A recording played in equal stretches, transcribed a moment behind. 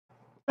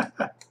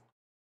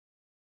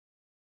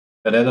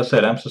But as I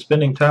said, I'm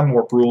suspending time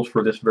warp rules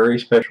for this very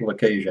special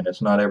occasion.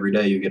 It's not every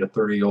day you get a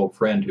 30-year-old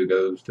friend who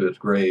goes to its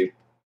grave.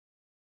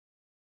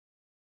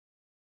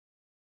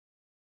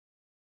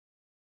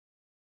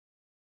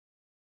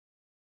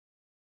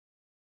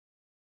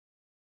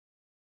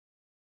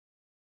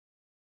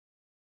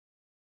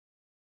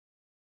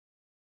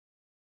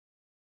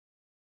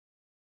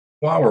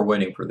 While we're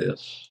waiting for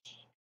this,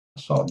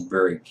 I saw a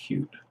very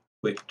cute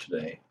tweet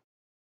today.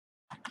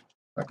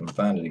 If I can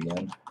find it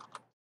again.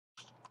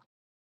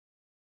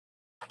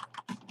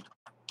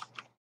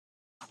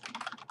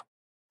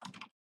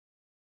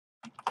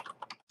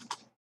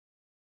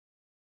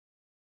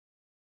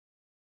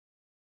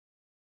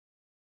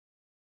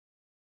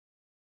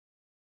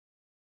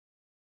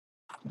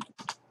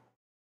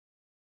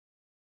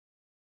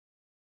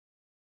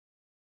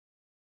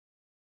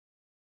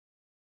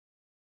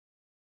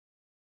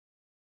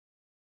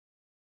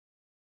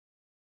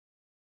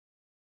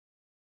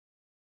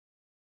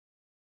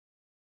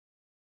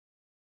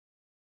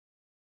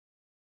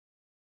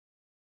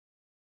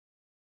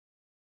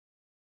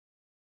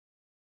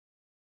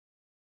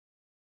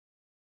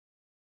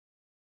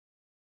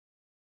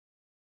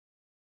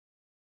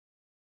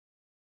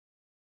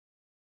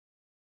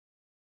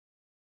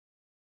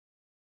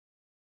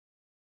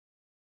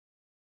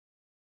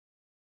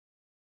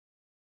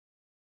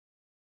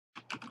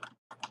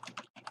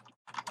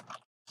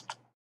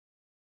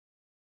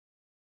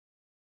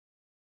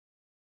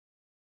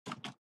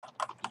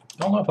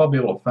 I don't know if I'll be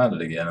able to find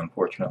it again,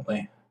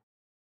 unfortunately.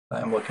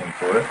 I'm looking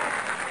for it.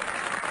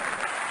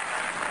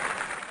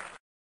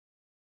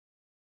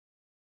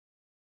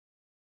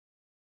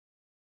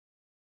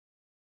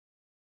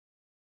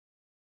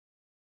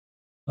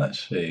 Let's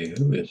see,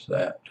 who is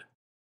that?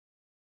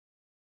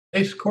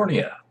 Ace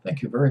Cornea,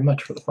 thank you very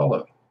much for the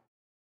follow.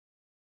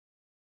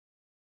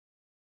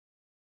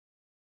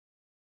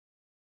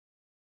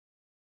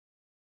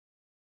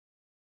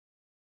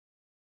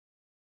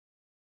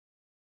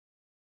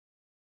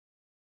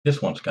 This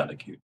one's kind of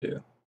cute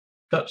too.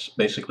 That's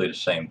basically the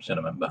same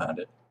sentiment behind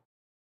it.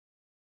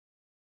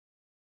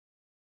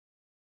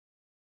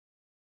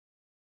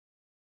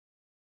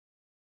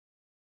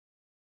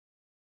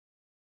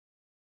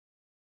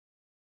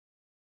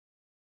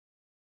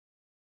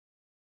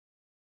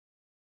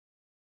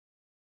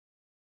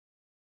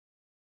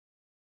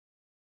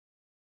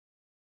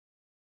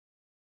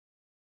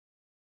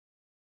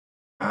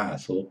 Ah,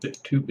 it's a little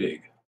bit too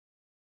big.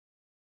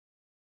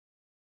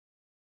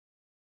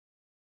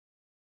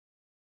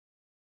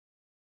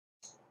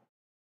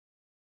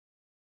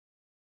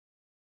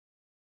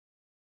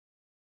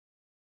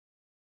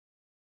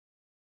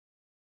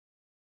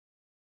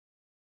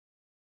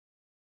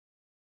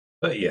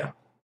 But yeah,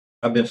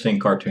 I've been seeing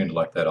cartoons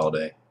like that all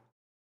day.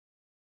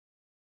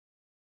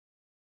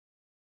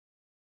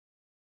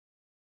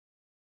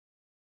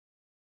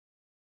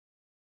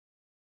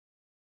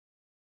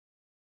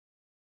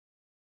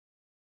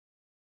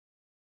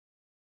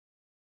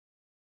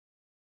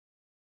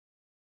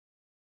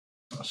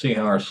 Let's see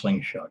how our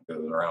slingshot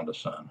goes around the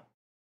sun.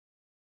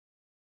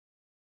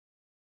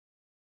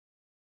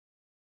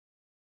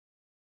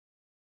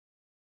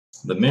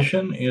 The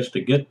mission is to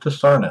get to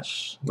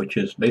Sarnus, which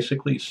is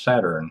basically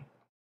Saturn.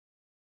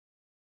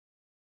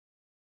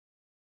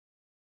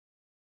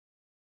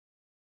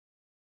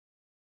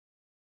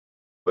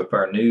 With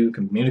our new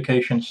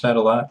communication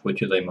satellite,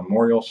 which is a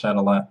memorial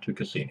satellite to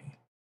Cassini.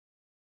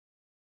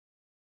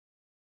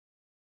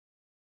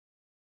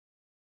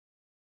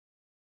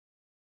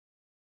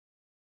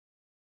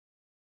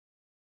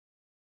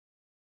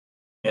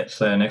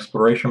 It's an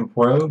exploration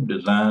probe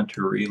designed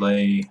to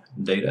relay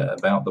data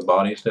about the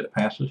bodies that it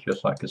passes,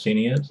 just like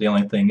Cassini is. The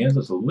only thing is,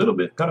 it's a little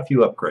bit, got a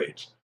few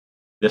upgrades.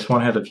 This one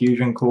has a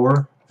fusion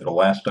core. It'll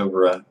last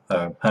over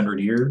 100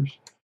 years.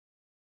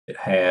 It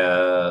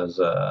has,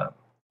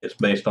 it's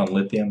based on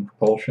lithium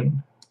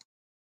propulsion.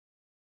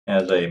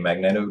 Has a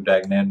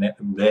magnetodynamic,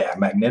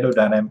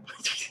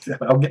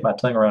 I'll get my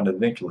tongue around it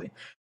eventually.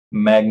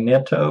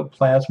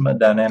 Magnetoplasma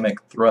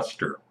dynamic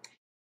thruster,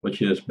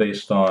 which is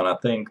based on, I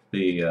think,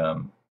 the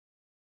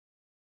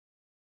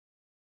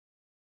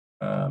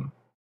I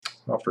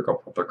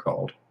forgot what they're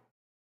called.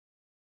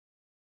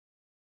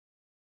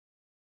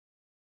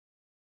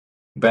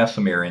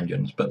 Vasimir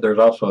engines, but there's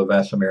also a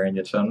Vasimir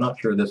engine, so I'm not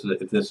sure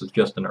if this is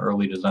just an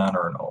early design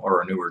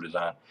or a newer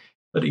design.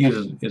 But it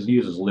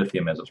uses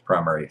lithium as its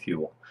primary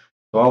fuel.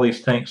 So all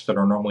these tanks that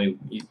are normally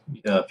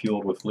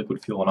fueled with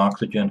liquid fuel and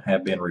oxygen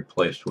have been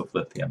replaced with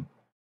lithium.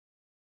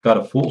 Got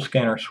a full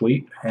scanner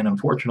suite, and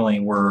unfortunately,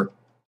 where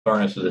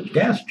Sarnus is a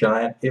gas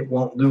giant, it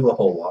won't do a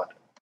whole lot,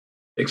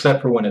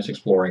 except for when it's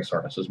exploring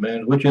Sarnus's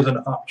moon, which is an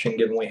option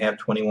given we have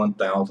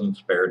 21,000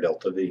 spare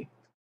Delta V.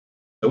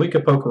 So we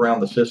could poke around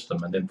the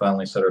system and then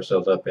finally set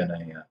ourselves up in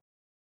a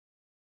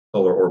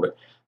solar orbit.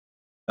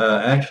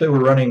 Actually,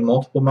 we're running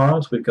multiple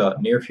mods. We've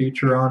got Near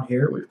Future on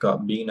here. We've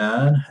got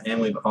B9,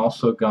 and we've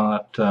also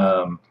got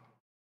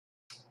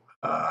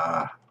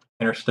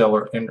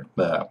Interstellar,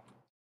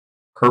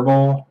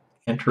 Kerbal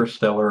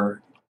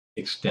Interstellar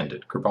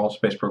Extended, Kerbal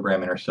Space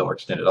Program Interstellar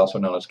Extended, also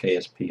known as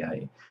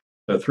KSPIE.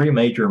 So 3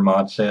 major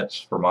mod sets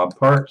for mod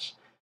parts.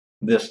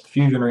 This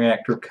fusion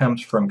reactor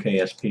comes from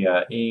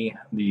KSPIE.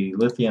 The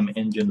lithium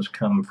engines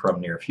come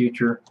from Near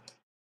Future.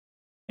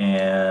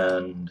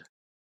 And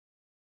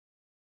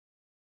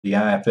the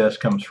IFS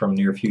comes from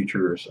Near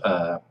Future's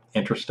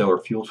interstellar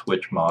fuel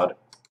switch mod,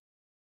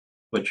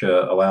 which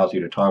allows you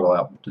to toggle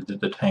out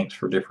the tanks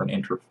for different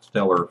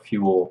interstellar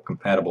fuel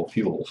compatible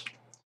fuels.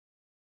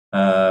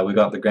 We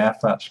got the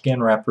graphite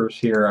skin wrappers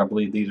here. I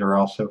believe these are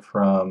also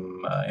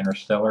from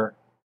Interstellar.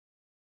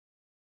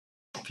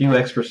 A few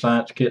extra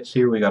science kits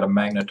here. We got a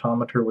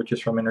magnetometer, which is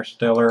from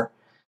Interstellar,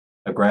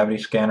 a gravity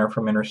scanner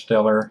from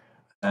Interstellar.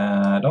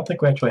 I don't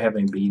think we actually have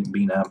any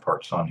B9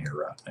 parts on here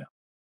right now.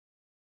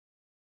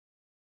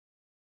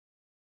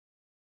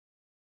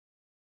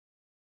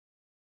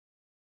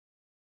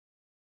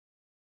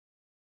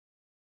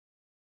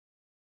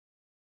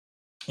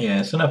 Yeah,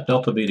 it's enough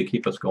delta V to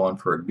keep us going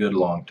for a good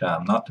long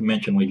time. Not to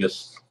mention we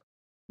just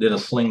did a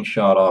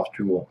slingshot off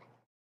Joule.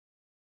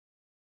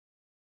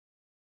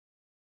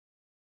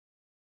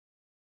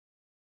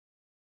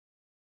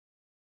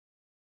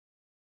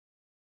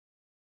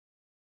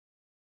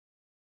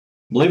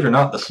 Believe it or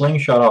not, the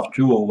slingshot off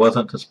Joule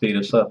wasn't to speed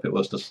us up, it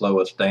was to slow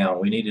us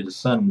down. We needed a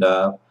sun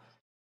dive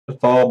to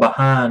fall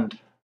behind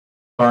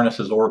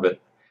Sarnus's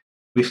orbit.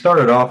 We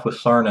started off with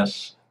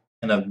Sarnus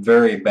in a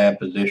very bad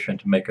position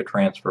to make a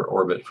transfer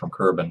orbit from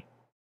Kerbin.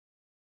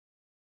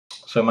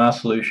 So my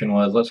solution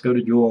was, let's go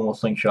to Joule and we'll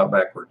slingshot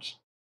backwards.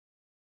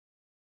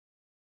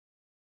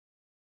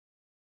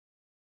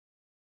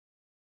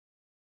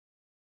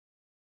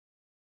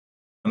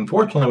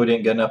 Unfortunately, we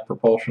didn't get enough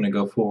propulsion to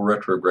go full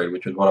retrograde,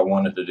 which is what I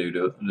wanted to do,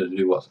 to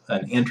do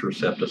an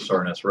intercept of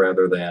Sarnus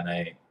rather than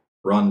a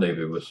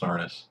rendezvous with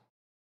Sarnus.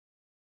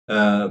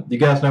 Do you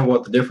guys know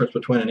what the difference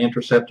between an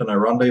intercept and a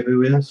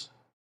rendezvous is?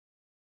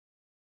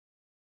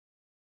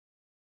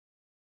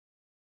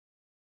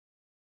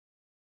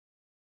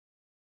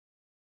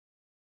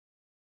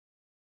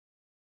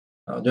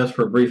 Just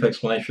for a brief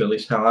explanation, at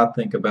least how I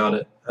think about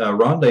it,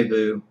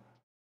 rendezvous,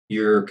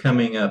 you're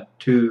coming up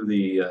to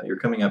the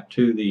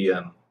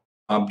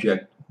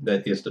object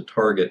that is the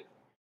target.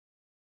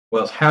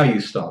 Well, it's how you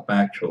stop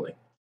actually,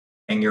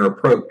 and your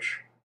approach.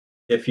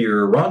 If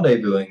you're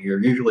rendezvousing,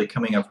 you're usually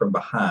coming up from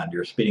behind.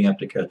 You're speeding up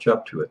to catch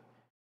up to it.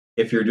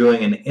 If you're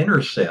doing an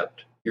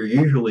intercept, you're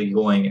usually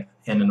going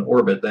in an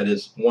orbit that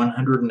is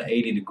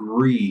 180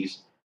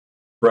 degrees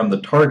from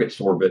the target's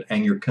orbit,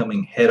 and you're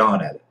coming head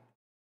on at it.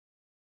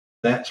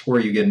 That's where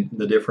you get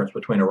the difference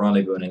between a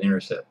rendezvous and an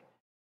intercept.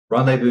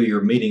 Rendezvous,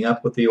 you're meeting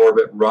up with the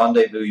orbit.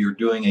 Rendezvous, you're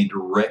doing a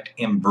direct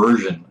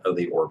inversion of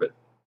the orbit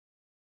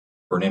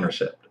for an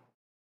intercept.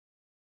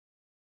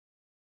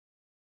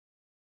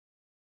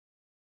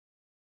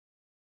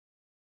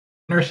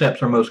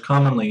 Intercepts are most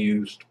commonly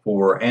used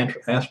for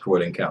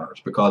asteroid encounters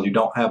because you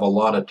don't have a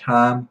lot of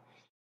time,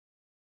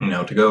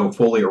 to go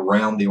fully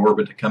around the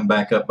orbit to come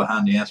back up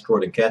behind the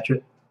asteroid and catch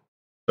it.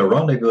 So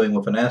rendezvousing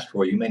with an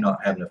asteroid, you may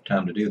not have enough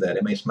time to do that.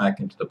 It may smack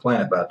into the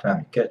planet by the time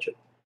you catch it.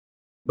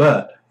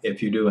 But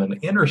if you do an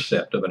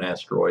intercept of an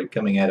asteroid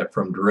coming at it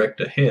from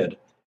direct ahead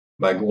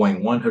by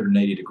going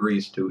 180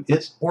 degrees to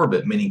its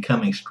orbit, meaning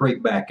coming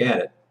straight back at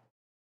it,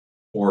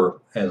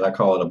 or as I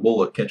call it, a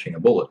bullet catching a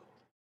bullet,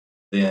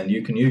 then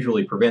you can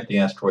usually prevent the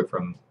asteroid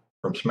from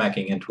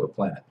smacking into a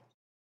planet.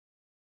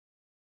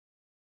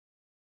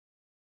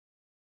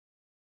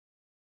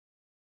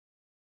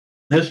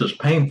 This is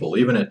painful,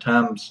 even at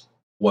times,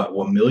 what,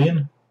 1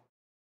 million?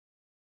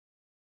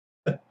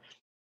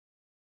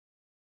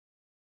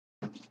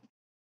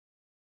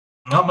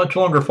 Not much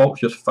longer, folks,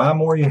 just 5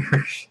 more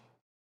years.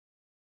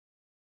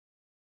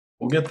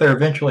 We'll get there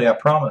eventually, I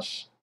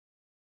promise.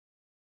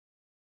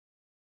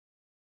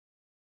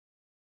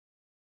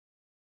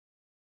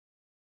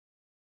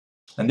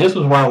 And this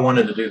is why I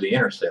wanted to do the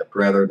intercept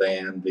rather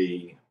than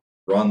the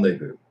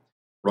rendezvous.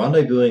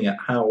 Rendezvousing at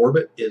high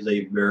orbit is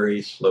a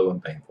very slow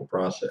and painful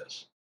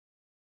process.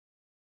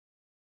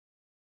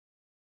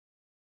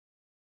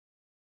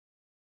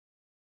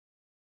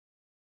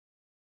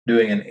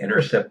 Doing an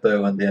intercept,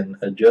 though, and then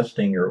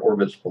adjusting your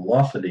orbit's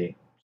velocity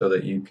so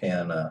that you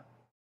can,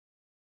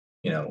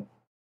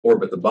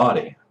 orbit the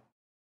body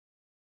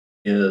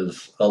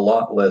is a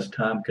lot less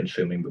time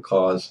consuming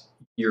because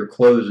you're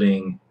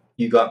closing,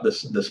 you got the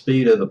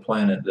speed of the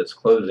planet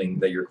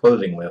that you're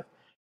closing with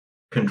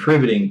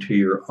contributing to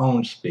your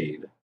own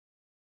speed.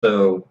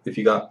 So if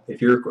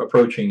you're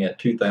approaching at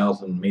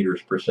 2,000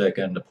 meters per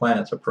second, the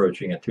planet's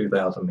approaching at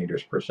 2,000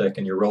 meters per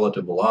second, your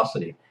relative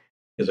velocity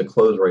is a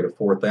close rate of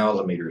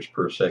 4,000 meters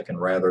per second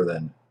rather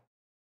than,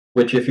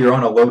 which if you're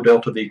on a low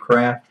delta V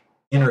craft,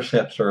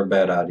 intercepts are a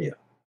bad idea.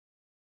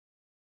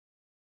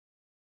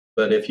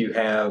 But if you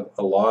have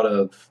a lot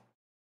of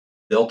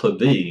delta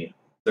V,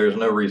 there's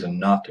no reason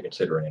not to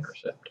consider an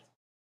intercept.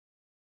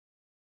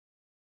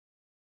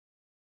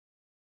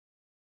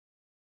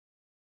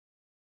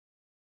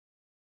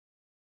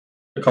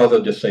 Because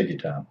it'll just save you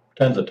time,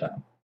 tons of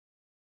time.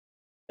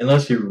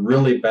 Unless you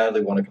really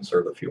badly want to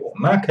conserve the fuel.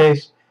 In my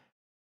case,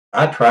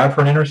 I tried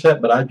for an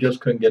intercept, but I just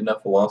couldn't get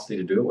enough velocity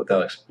to do it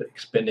without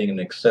expending an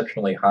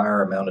exceptionally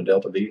higher amount of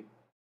delta V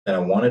than I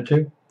wanted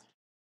to.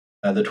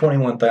 The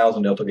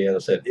 21,000 delta V, as I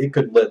said, it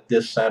could let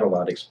this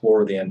satellite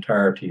explore the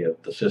entirety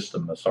of the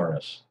system of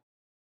Sarnus.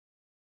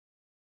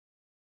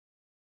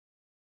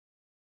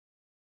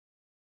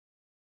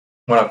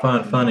 What I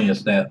find funny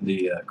is that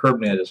the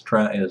CurbNet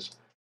is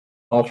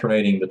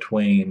alternating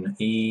between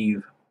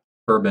Eve,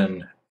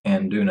 Urban,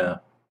 and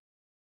Duna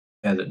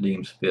as it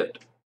deems fit.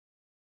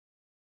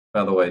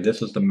 By the way,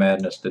 this is the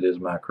madness that is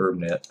my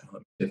CurbNet. Let me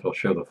see if it'll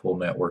show the full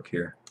network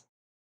here.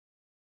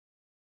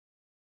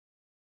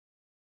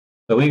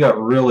 So we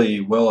got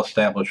really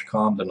well-established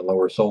comms in the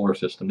lower solar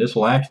system. This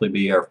will actually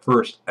be our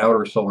first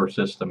outer solar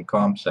system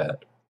ComSat,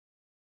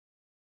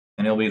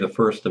 and it'll be the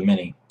first of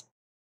many.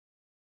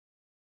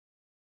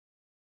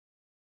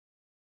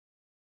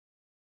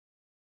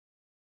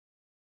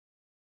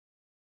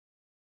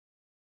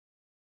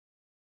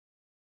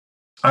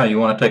 You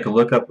want to take a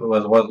look up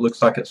what it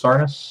looks like at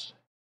Sarnus?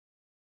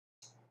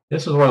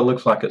 This is what it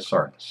looks like at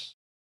Sarnus.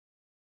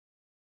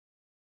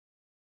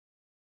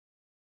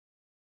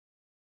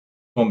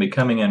 I'm going to be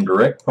coming in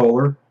direct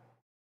polar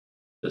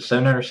to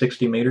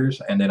 760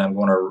 meters, and then I'm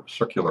going to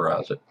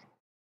circularize it.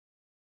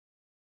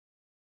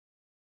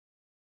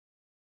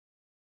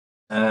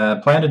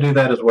 Plan to do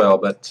that as well,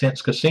 but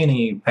since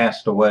Cassini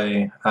passed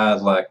away, I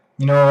was like,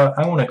 you know what,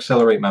 I want to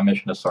accelerate my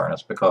mission to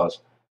Sarnus because,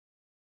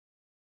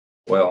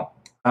 well,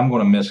 I'm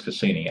going to miss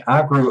Cassini.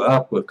 I grew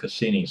up with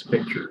Cassini's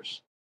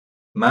pictures.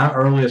 My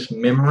earliest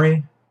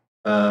memory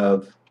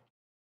of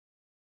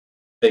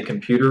a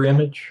computer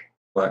image,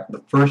 like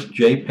the first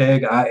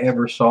JPEG I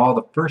ever saw,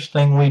 the first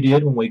thing we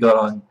did when we got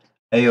on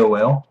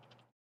AOL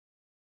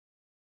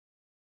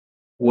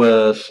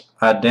was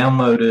I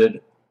downloaded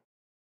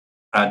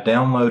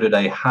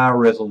a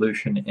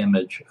high-resolution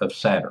image of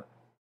Saturn,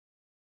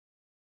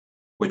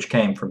 which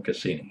came from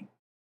Cassini.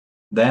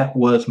 That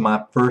was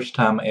my first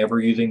time ever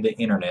using the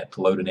internet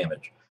to load an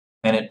image,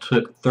 and it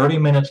took 30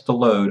 minutes to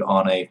load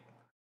on a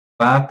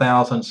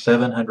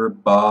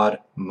 5,700 baud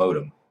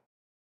modem.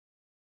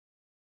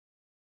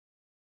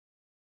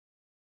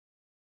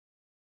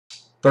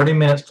 30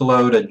 minutes to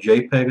load a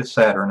JPEG of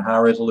Saturn,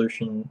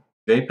 high-resolution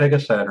JPEG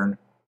of Saturn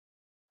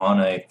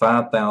on a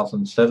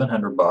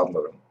 5,700 baud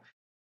modem.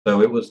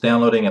 So it was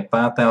downloading at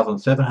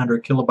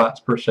 5,700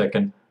 kilobytes per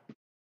second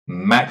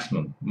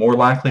maximum. More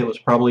likely, it was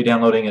probably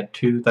downloading at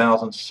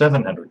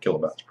 2,700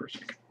 kilobytes per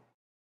second.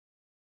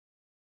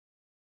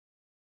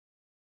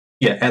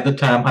 Yeah, at the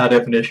time, high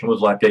definition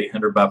was like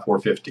 800 by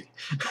 450.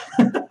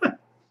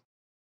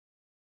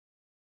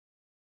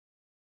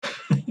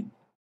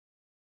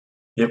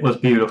 It was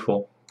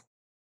beautiful.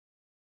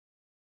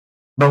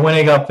 But when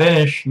it got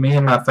finished, me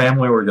and my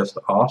family were just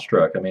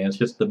awestruck. I mean, it's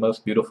just the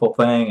most beautiful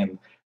thing. And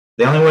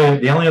the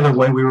only other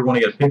way we were going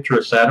to get a picture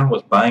of Saturn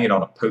was buying it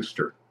on a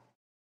poster.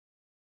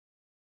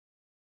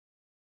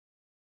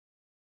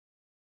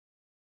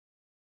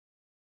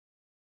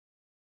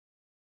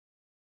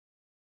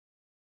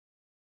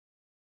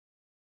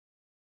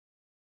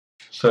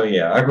 So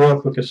yeah, I grew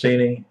up with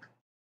Cassini.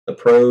 The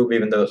probe,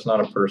 even though it's not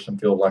a person,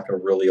 feels like a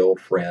really old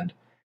friend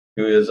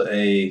who is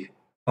a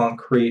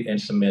concrete and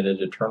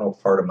cemented eternal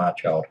part of my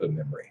childhood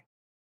memory.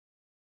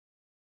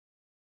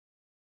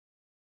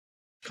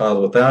 Because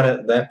without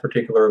it, that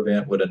particular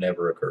event would have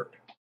never occurred.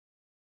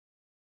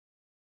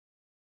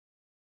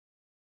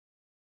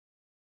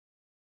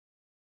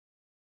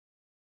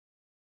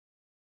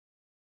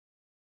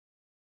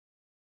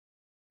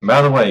 And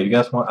by the way, you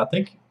guys want? I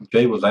think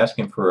Jay was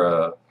asking for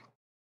a.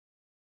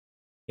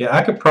 Yeah,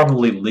 I could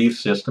probably leave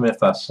system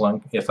if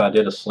I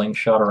did a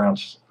slingshot around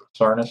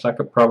Sarnus. I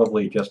could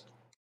probably just,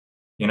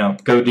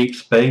 go deep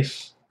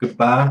space.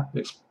 Goodbye,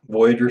 it's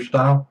Voyager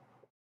style.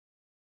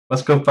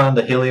 Let's go find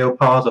the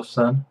heliopause of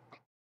Sun.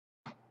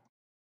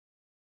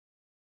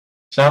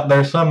 It's out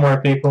there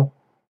somewhere, people.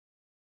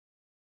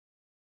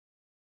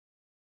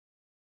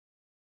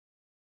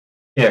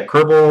 Yeah,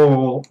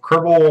 Kerbal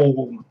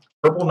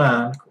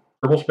 9,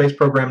 Kerbal Space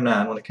Program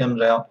 9, when it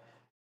comes out,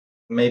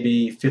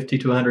 maybe 50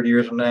 to 100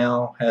 years from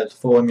now, has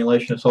full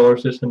emulation of solar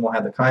system. We'll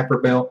have the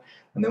Kuiper belt,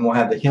 and then we'll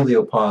have the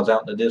heliopause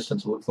out in the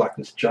distance. It looks like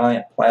this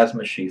giant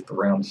plasma sheath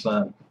around the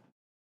sun.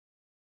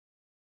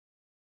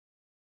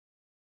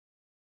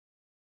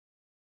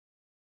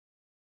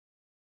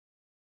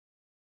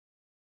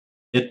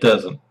 It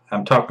doesn't.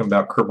 I'm talking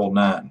about Kerbal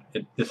 9.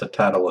 It's a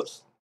title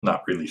that's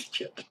not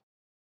released yet,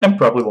 and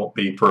probably won't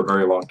be for a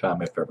very long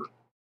time, if ever.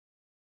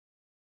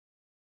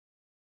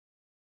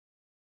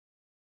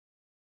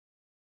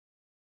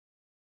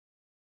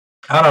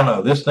 I don't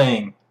know. This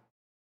thing,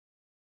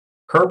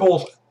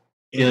 Kerbal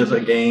is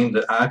a game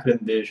that I could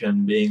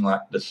envision being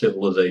like the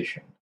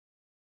Civilization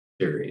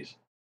series.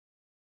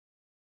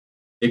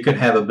 It could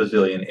have a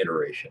bazillion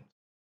iterations.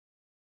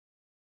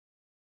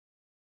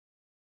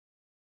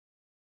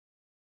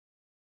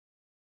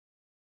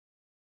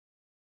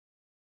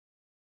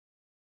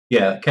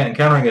 Yeah,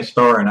 encountering a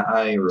star in an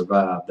IA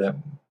revive. That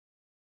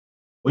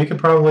we could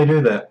probably do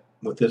that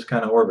with this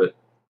kind of orbit.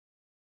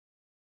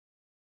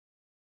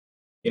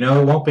 You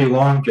know, it won't be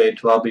long, Jay,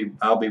 till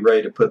I'll be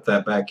ready to put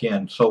that back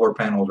in, solar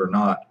panels or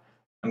not.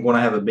 I'm going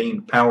to have a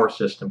beamed power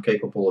system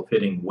capable of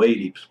hitting way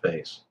deep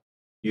space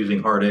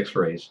using hard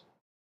X-rays.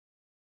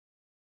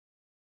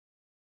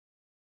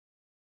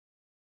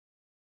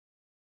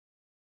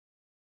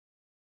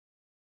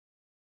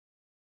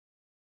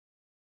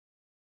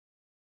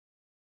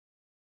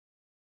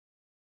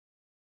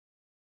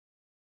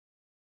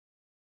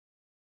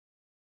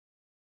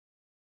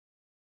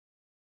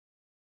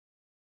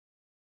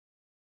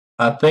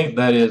 I think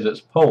that is its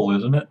pole,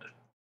 isn't it?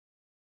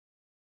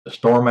 The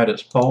storm at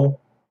its pole.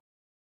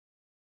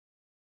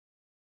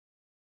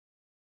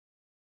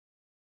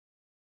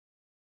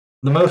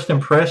 The most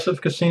impressive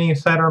Cassini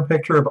Saturn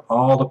picture of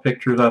all the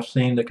pictures I've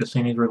seen that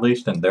Cassini's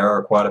released, and there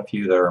are quite a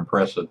few that are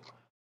impressive.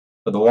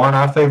 But the one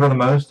I favor the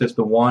most is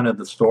the one of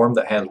the storm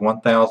that has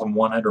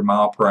 1,100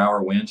 mile per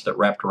hour winds that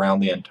wrapped around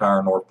the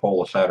entire North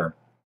Pole of Saturn.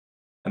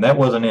 And that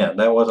wasn't it.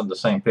 That wasn't the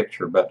same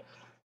picture, but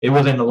it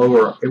was in the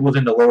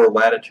lower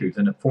latitudes,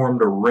 and it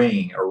formed a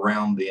ring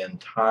around the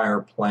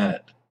entire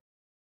planet.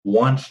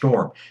 One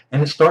storm,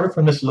 and it started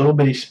from this little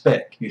bitty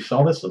speck. You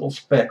saw this little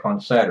speck on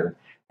Saturn,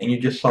 and you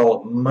just saw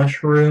it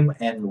mushroom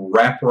and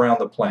wrap around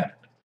the planet.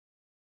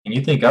 And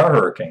you think our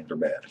hurricanes are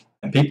bad,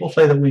 and people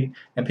say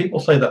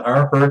that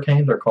our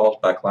hurricanes are caused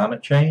by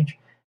climate change.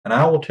 And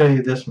I will tell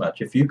you this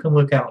much: if you can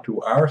look out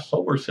to our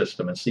solar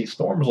system and see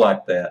storms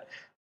like that,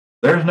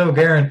 there's no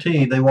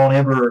guarantee they won't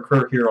ever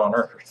occur here on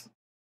Earth.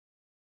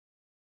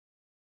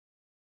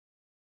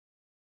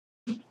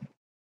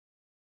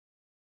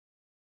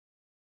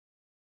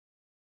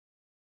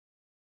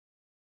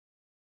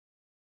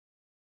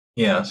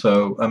 Yeah,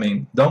 so I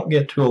mean, don't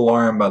get too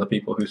alarmed by the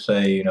people who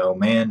say,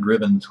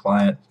 man-driven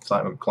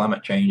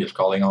climate change is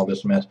causing all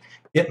this mess.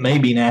 It may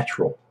be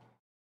natural.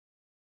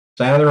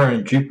 Saturn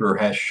and Jupiter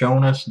has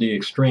shown us the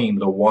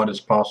extremes of what is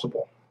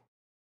possible.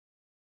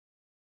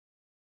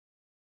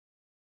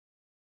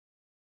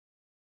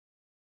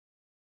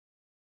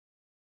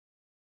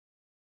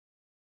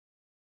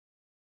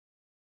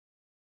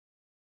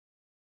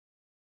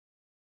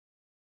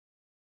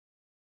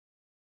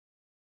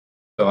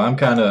 So I'm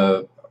kind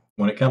of,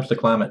 when it comes to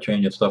climate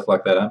change and stuff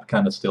like that, I'm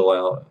kind of still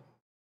out.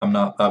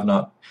 I've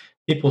not,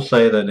 people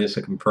say that it's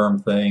a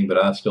confirmed thing, but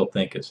I still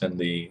think it's in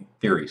the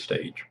theory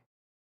stage.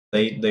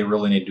 They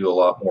really need to do a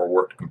lot more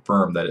work to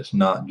confirm that it's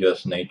not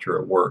just nature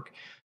at work.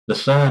 The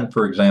sun,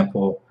 for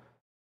example,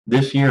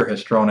 this year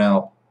has thrown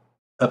out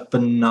a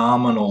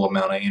phenomenal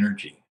amount of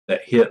energy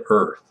that hit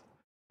Earth.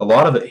 A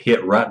lot of it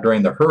hit right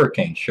during the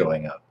hurricanes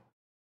showing up.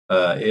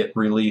 It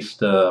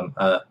released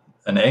an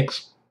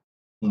X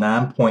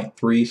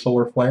 9.3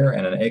 solar flare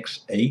and an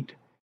X8.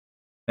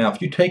 Now,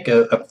 if you take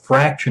a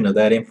fraction of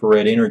that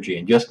infrared energy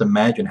and just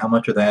imagine how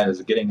much of that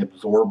is getting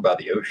absorbed by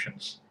the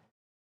oceans,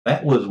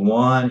 that was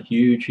one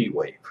huge heat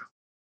wave.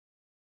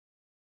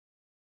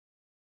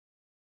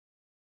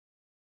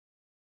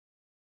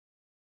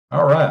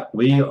 All right,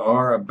 we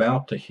are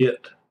about to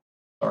hit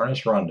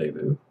Sarnus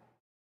rendezvous.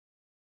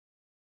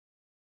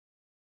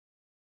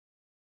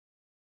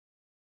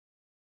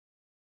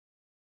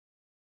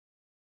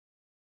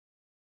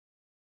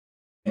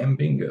 And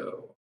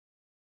bingo.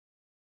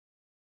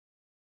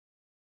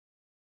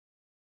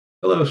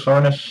 Hello,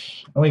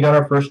 Sarnus. And we got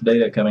our first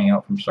data coming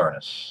out from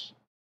Sarnus.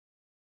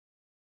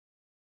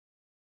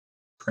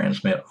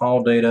 Transmit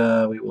all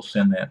data. We will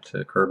send that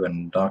to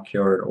Kerbin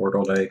Dockyard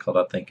Orbital Day because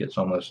I think it's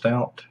almost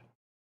out.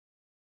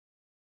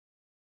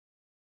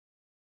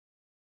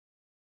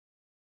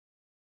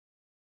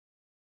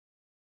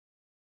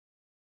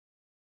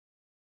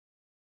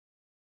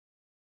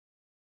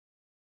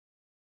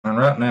 And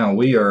right now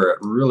we are at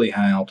really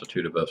high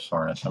altitude above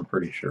Sarnus, I'm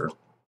pretty sure.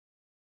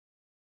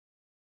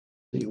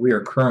 See, we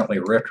are currently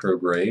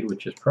retrograde,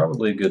 which is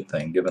probably a good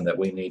thing given that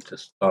we need to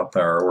stop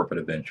our orbit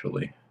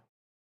eventually.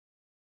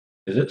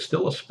 Is it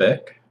still a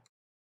speck?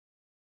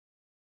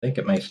 I think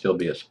it may still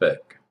be a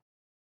speck.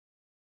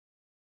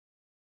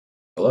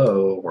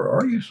 Hello, where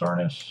are you,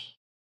 Sarnus?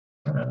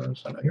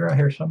 Sarnus, I know you're out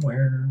here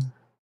somewhere.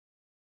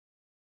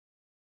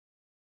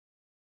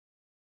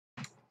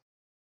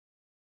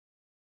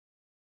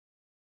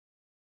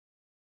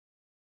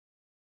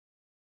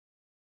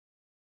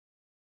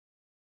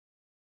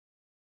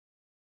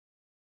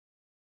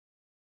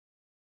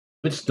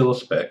 It's still a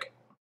speck.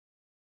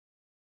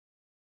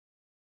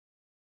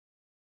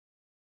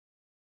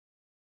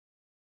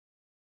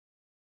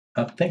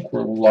 I think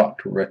we're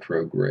locked to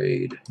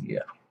retrograde. Yeah.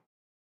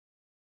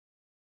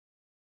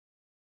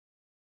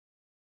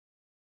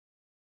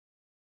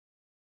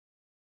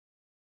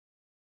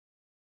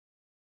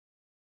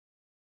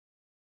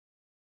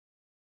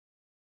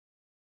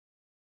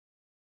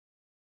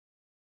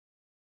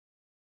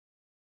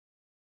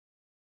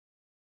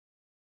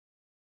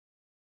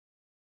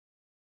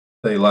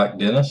 They like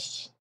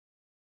dentists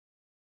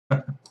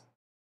for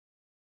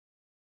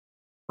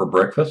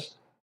breakfast.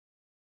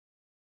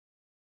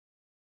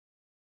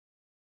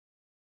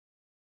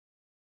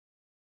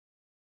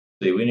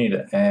 See, we need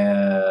to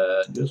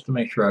add, just to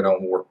make sure I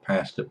don't work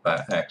past it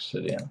by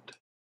accident.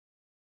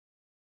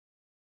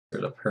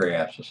 There's a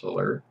periapsis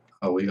alert.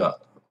 Oh, we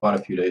got quite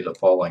a few days of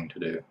falling to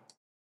do.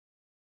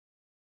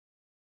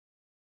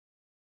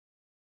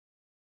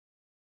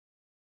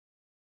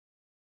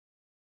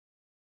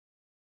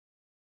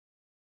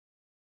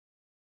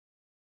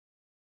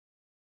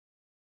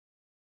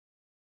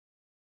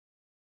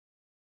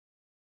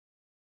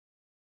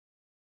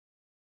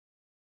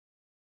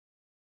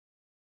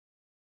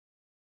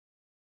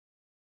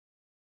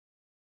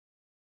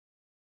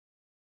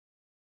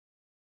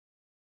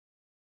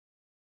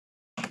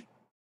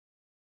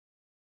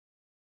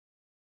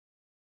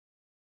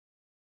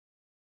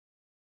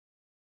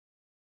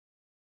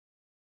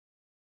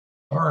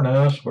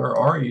 Sarnus, where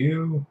are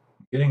you?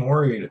 I'm getting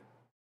worried.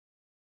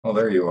 Oh,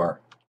 there you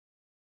are.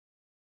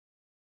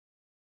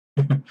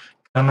 Come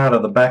out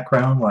of the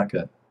background like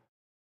a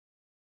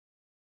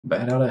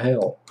bat out of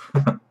hell.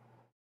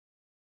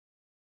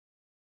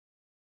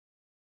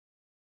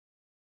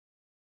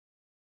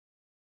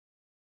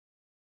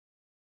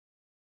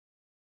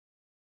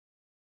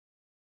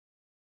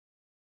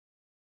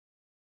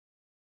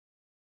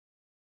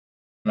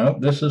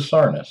 Nope, this is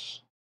Sarnus.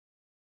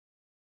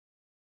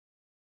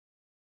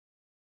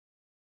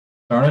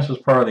 Sarnus is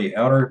part of the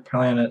Outer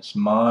Planets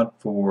mod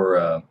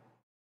for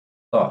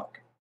Thoth.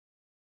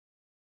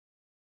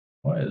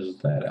 What is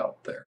that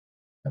out there?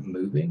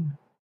 Moving?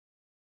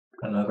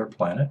 Another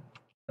planet?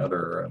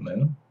 Another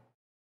moon?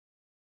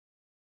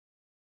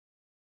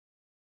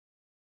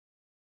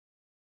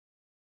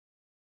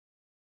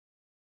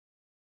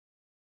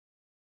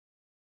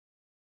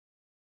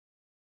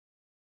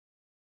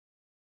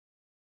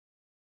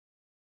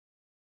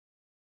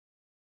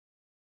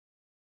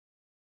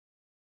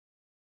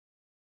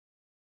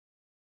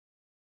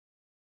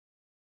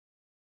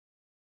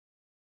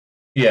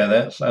 Yeah,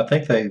 that's. I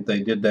think they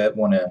did that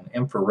one in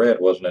infrared,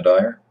 wasn't it,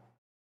 Dyer?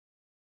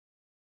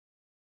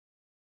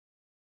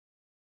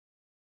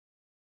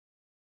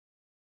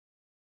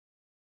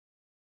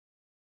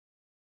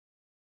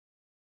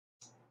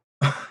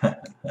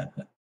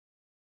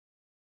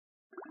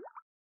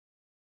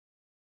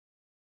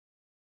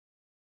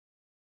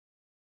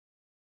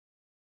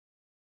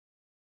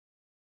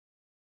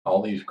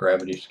 All these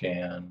gravity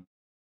scan.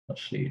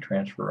 Let's see,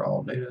 transfer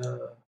all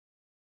data.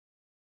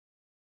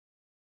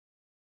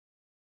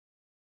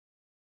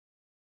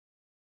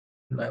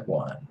 Lab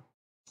one.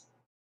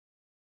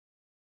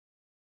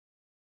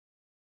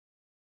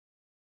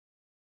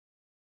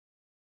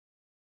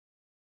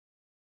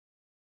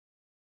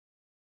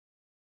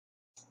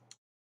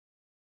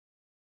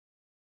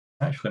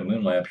 Actually,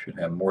 Moon Lab should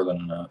have more than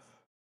enough.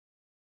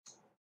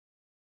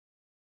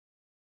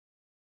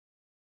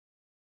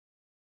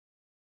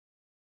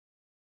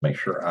 Make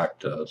sure Ike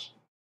does.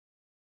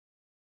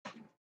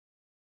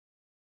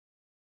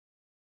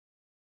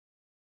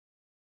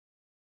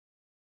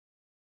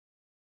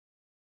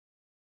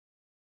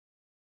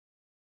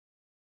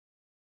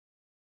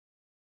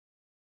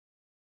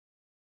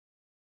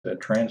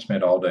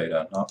 Transmit all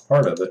data, not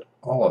part of it,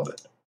 all of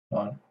it.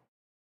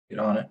 Get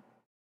on it.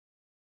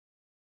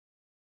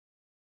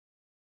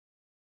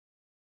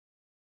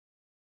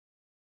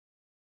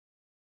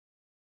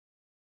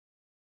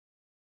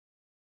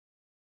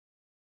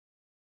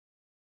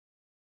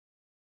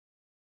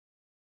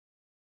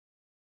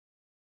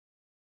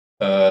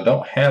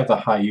 Don't have the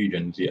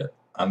Hyugens yet.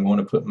 I'm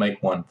going to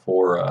make one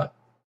for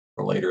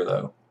later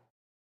though.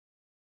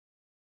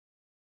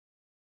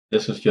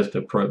 This is just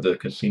the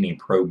Cassini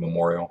Probe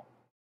Memorial.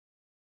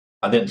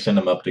 I didn't send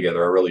them up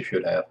together. I really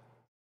should have.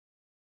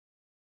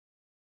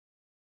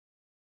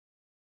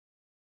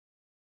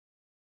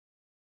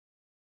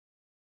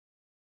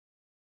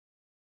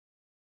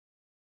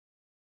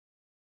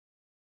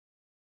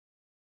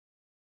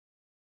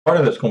 Part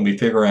of it's going to be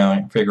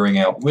figuring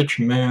out which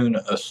moon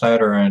of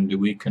Saturn do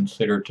we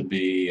consider to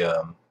be.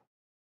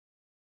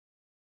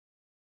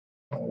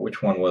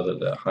 Which one was it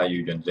that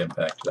Hyugens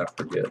impacted? I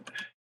forget.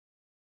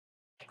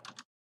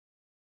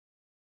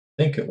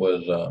 I think it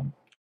was.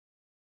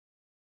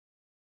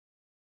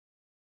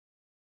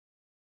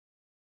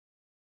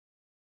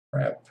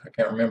 Crap, I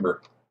can't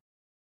remember.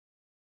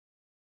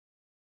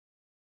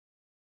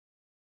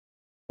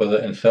 Was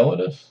it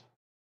Enceladus?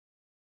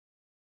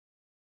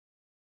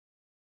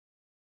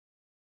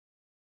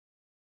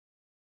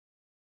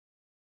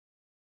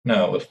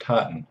 No, it was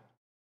Titan.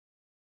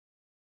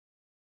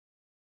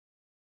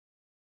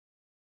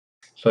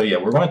 So yeah,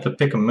 we're going to have to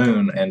pick a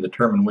moon and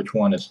determine which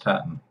one is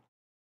Titan.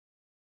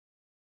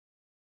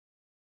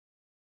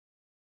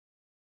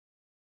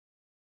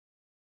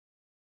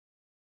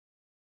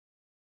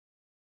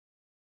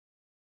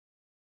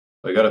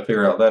 So we got to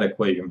figure out that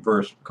equation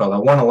first because I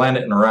want to land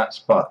it in the right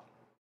spot.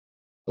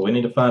 So we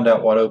need to find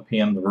out what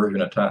OPM the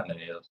version of Titan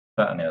is.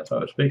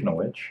 So speaking of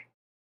which,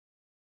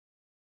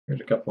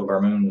 here's a couple of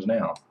our moons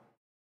now.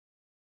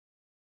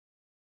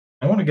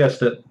 I want to guess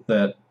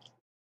that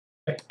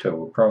Ecto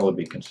will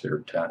probably be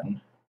considered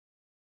Titan.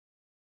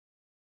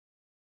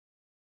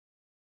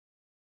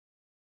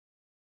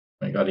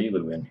 We got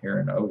Elu in here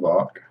and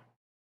Ovok.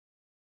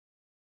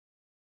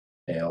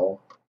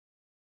 L.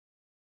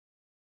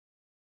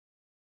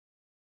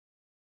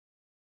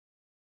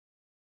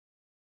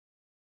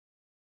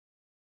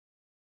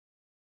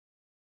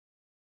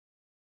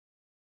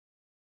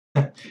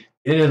 It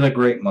is a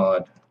great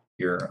mod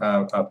here.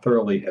 I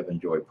thoroughly have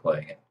enjoyed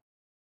playing it.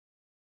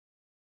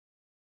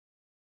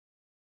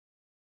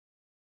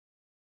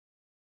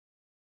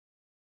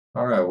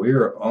 All right, we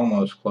are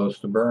almost close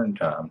to burn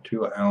time.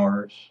 2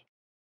 hours.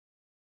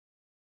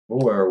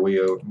 Boy, are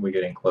we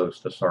getting close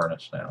to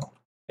Sarnus now,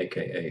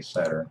 aka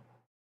Saturn.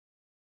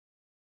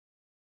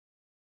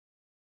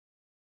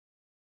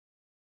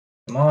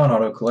 Come on,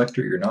 auto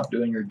collector, you're not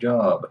doing your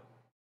job.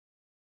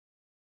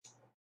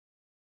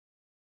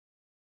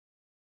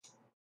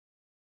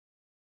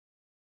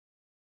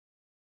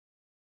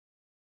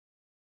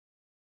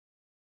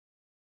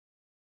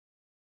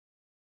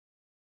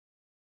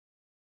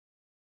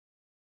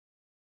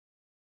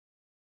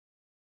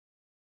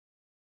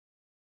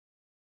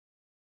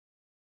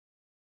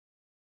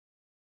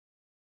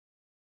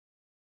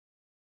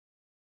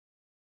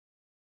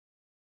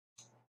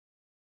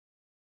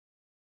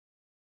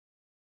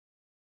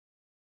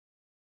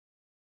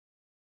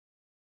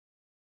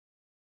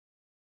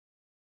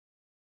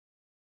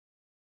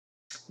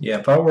 Yeah,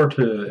 if I were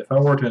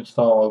to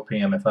install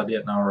OPM, if I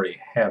didn't already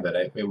have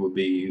it, it would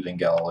be using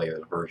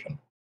Galileo's version.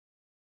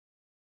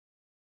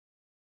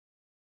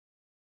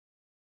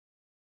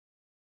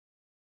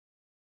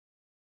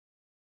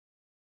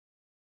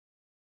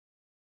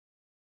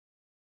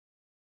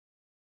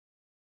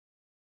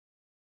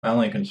 My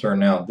only concern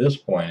now at this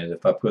point is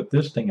if I put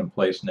this thing in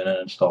place and then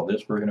install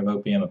this version of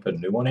OPM and put a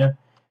new one in,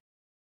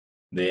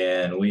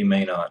 then we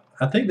may not.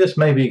 I think this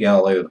may be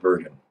Galileo's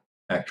version,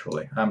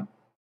 actually.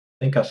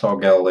 I think I saw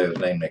Galileo's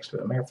name next to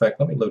it. Matter of fact,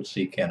 let me load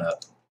CCAN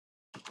up.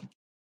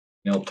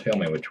 It'll tell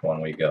me which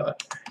one we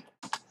got.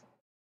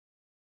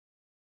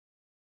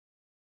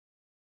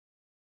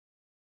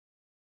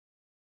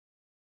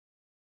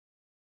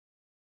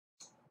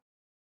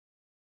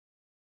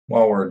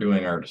 While we're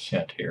doing our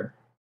descent here.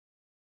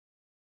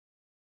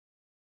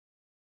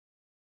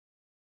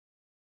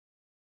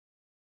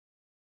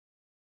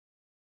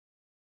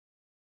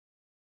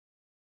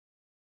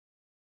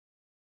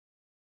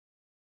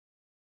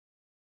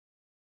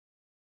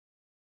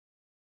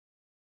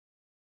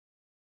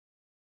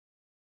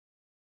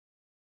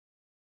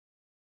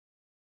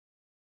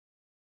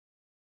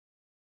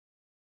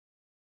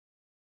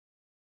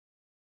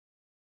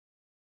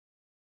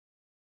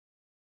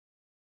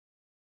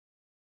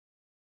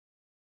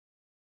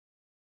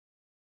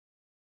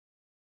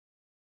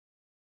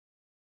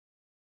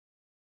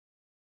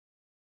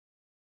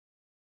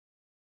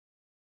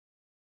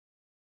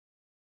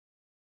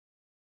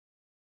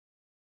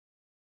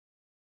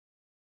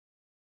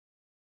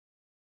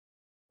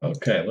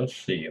 Okay, let's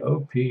see,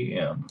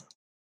 OPM.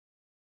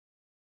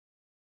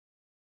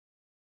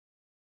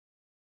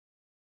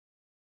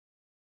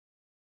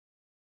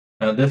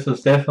 Now this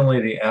is definitely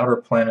the Outer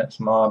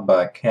Planets mod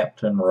by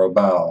Captain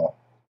Robau.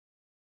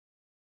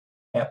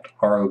 Capt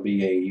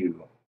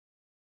ROBAU.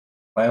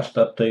 Last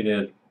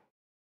updated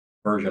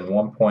version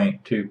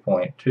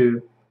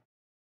 1.2.2.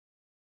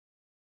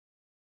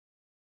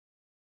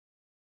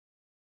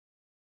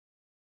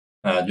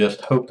 I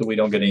just hope that we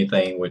don't get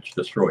anything which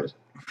destroys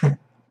it.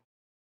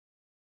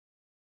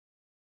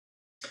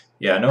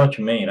 Yeah, I know what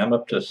you mean. I'm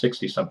up to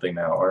 60 something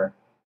now.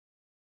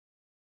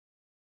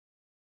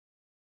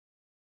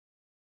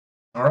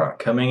 Alright,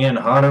 coming in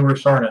hot over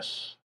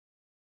Sarnus.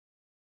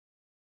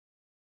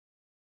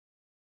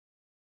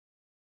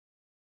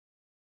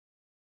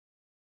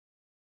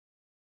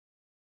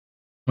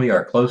 We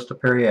are close to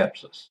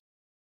periapsis.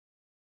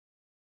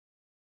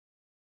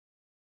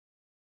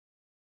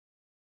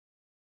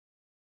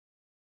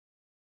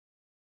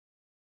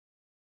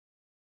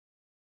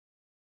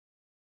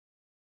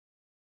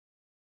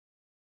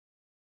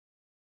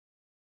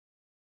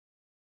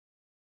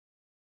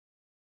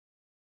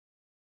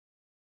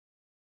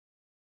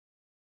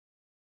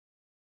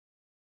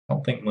 I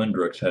don't think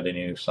Moondrook's had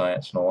any new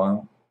science in a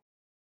while.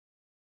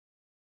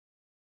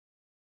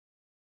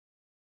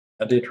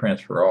 I did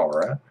transfer all,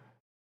 right?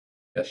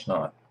 Guess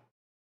not.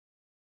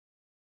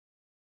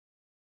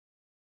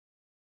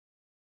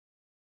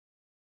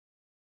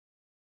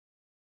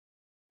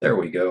 There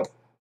we go.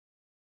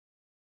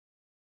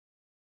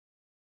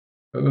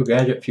 Ooh,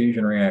 Gadget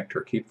Fusion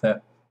Reactor. Keep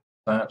that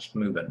science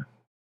moving.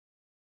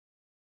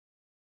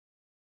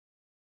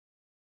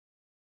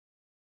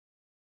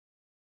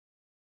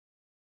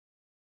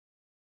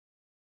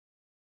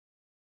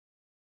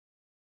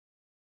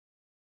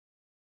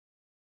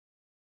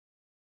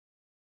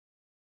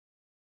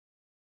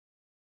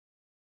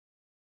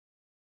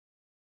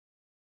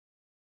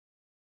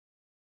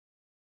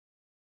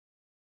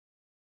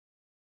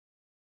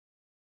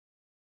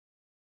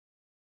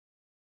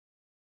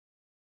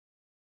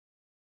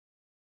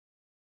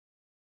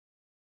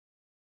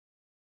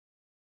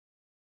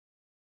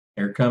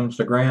 Here comes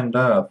the grand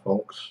dive,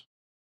 folks.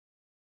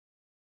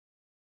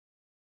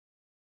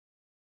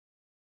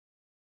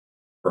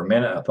 For a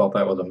minute, I thought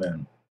that was a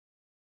moon.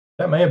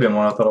 That may have been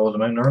one I thought it was a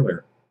moon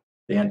earlier.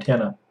 The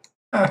antenna.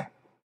 Ah.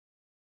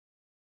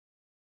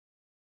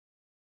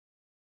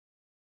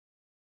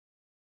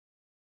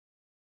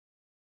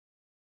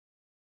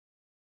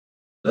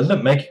 Doesn't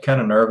it make you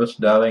kind of nervous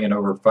diving at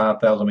over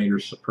 5,000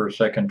 meters per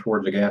second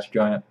towards a gas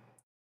giant?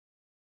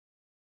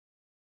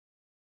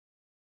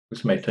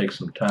 This may take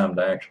some time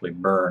to actually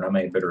burn. I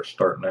may better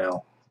start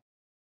now.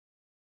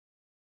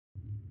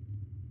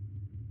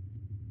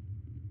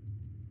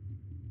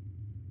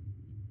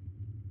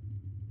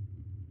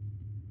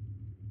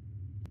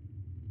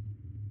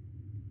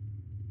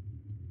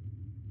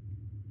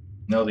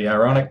 No, the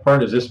ironic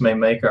part is this may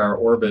make our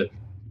orbit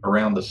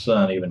around the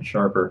sun even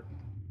sharper.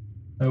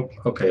 Nope,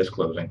 okay, it's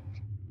closing.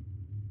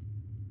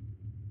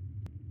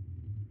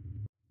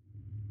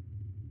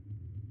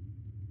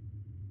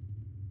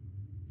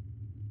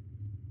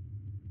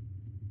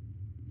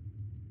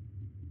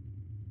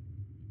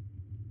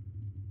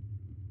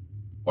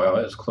 Wow,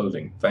 it's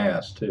closing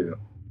fast too.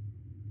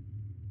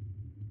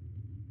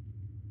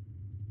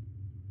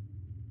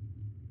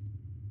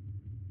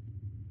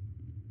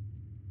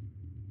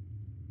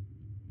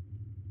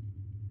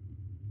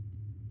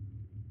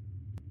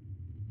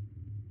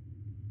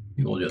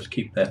 You will just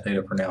keep that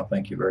data for now.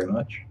 Thank you very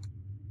much.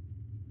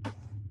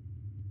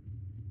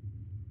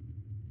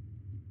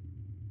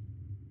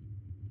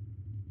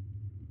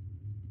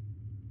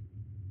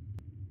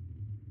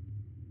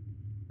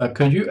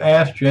 Could you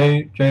ask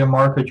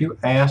JMR, could you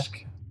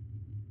ask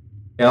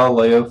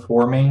Galileo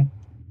for me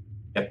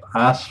if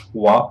I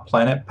swap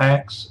planet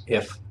packs,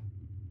 if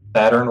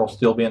Saturn will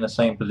still be in the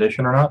same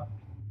position or not?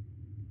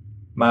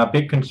 My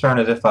big concern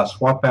is if I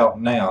swap out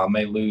now, I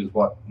may lose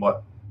what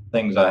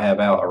things I have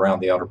out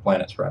around the outer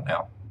planets right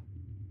now.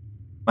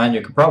 Mind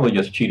you, could probably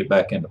just cheat it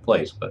back into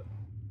place, but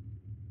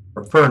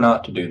prefer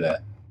not to do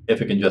that if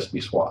it can just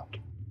be swapped.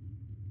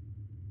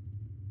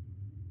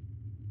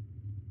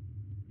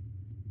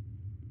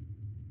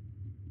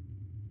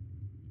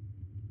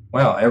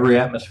 Wow, every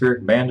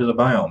atmospheric band is a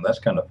biome. That's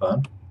kind of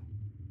fun.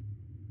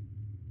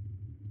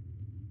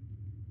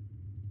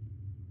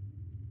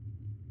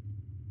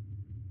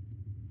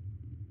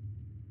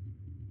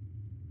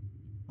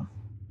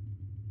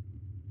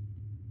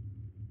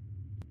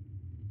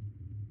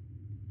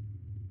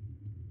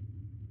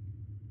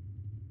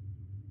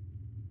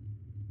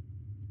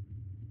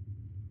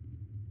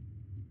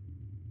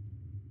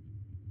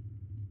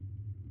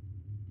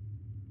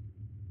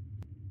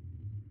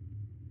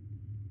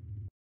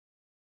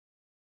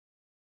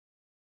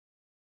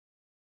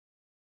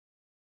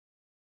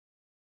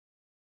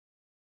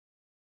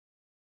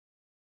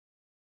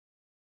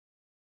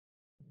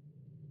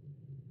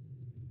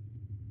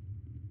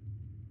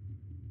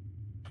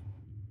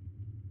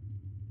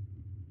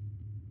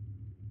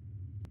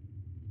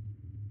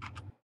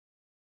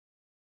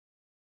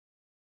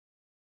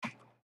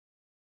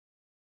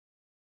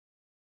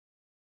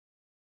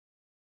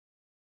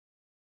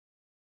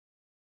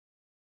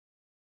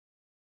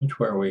 Which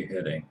way are we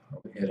heading? Are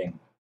we heading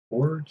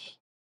towards?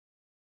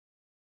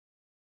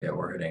 Yeah,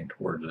 we're heading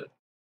towards it.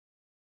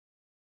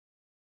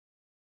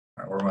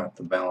 All right, we're going to have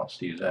to balance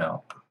these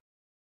out.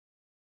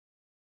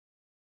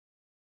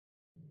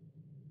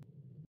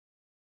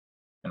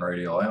 And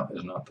radial out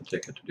is not the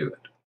ticket to do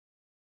it.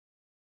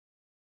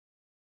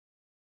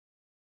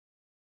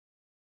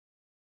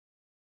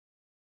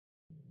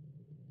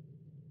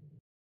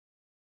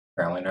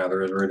 Apparently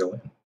neither is radial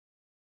in.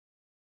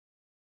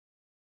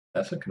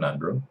 That's a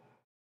conundrum.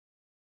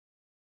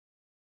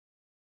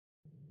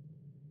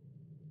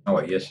 Oh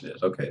wait, yes it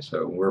is. Okay,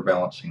 so we're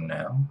balancing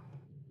now.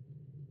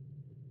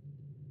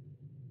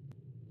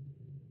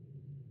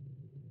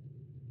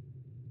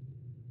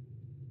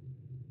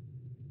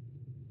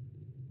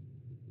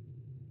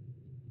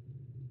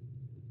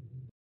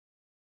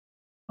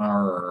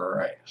 All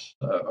right,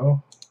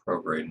 so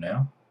prograde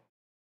now.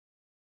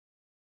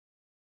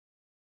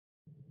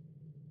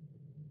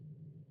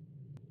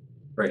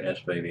 Straighten this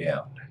baby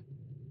out.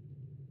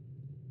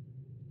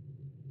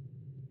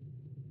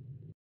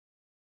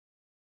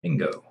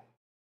 Bingo.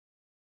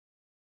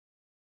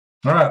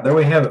 All right, there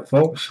we have it,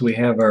 folks. We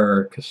have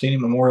our Cassini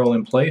Memorial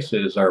in place.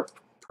 It is our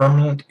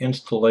permanent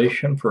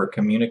installation for a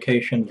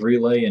communications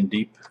relay in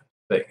deep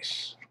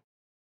space,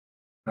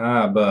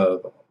 high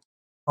above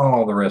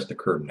all the rest of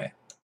CurbNet.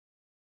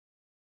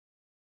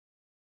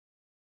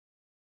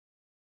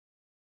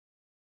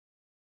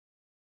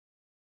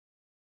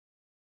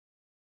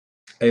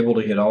 Able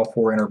to hit all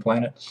 4 inner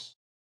planets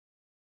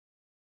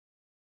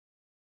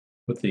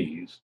with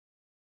ease.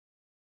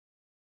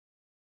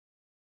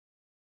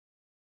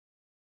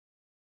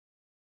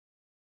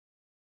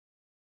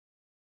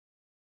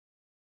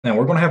 Now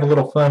we're going to have a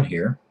little fun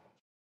here.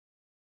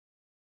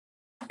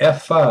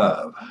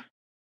 F5.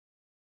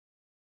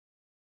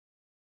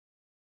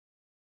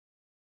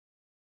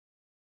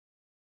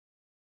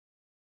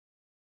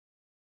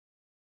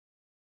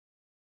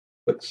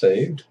 Click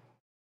saved.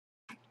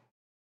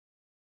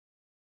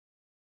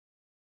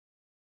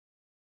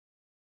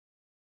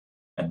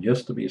 And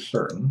just to be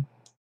certain,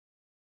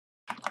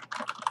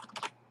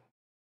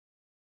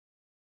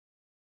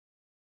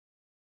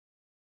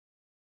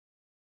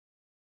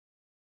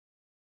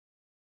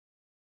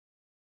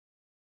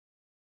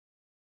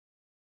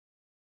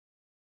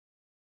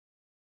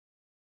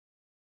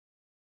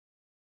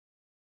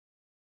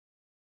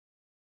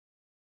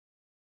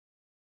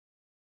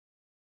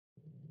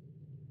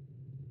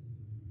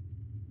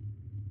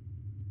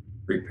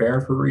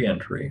 Prepare for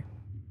re-entry.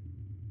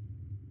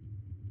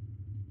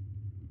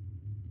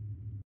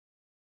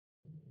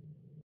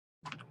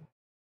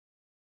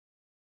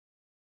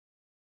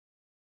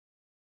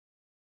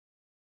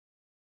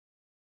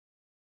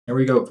 Here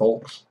we go,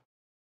 folks.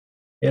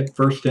 Head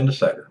first into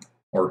Saturn,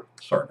 or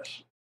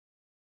Sarnus.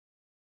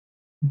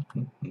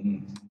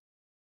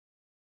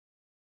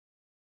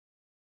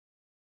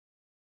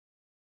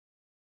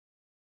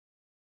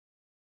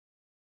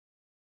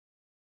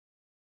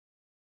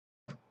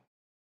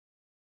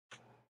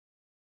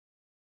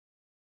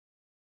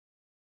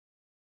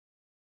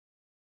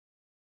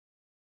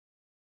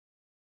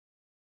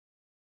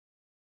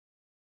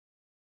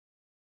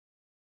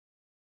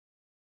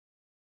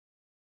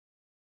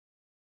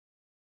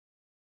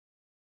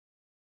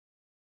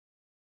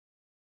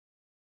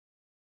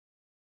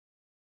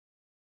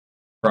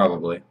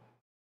 Probably.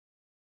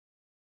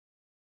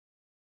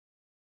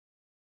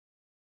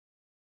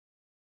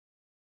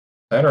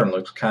 Saturn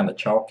looks kind of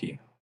chalky.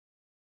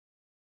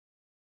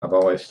 I've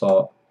always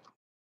thought.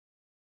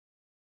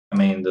 I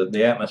mean,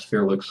 the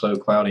atmosphere looks so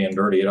cloudy and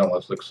dirty, it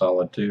almost looks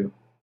solid too.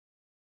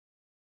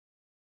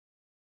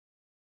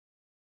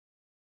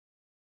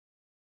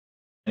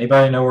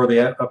 Anybody know where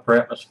the upper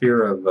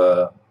atmosphere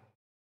of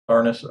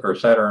Sarnus or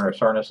Saturn or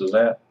Sarnus is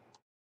at?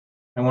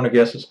 I want to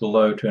guess it's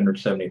below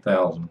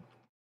 270,000.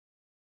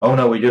 Oh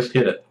no, we just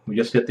hit it. We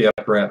just hit the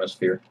upper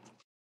atmosphere.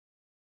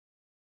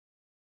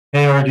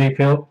 Hey, RG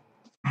Pill.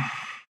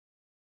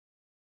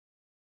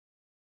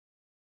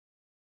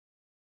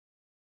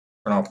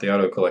 Turn off the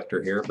auto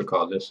collector here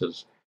because this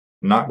is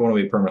not going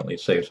to be permanently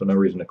saved, so no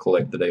reason to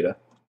collect the data.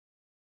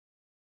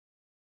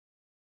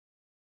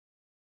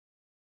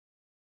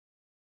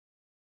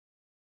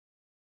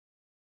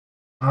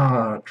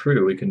 Ah,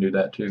 true, we can do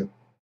that too.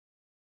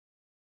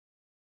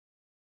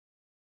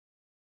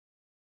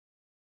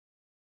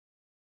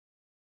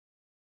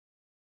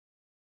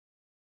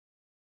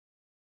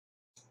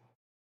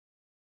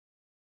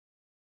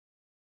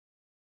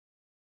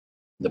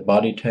 The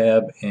body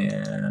tab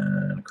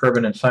and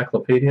Kerbin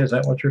Encyclopedia, is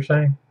that what you're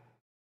saying?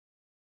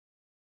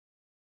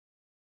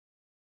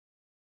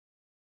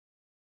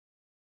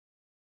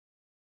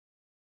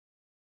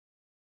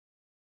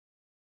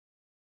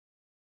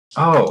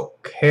 Oh,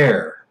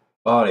 care,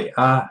 body,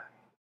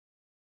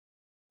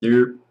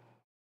 your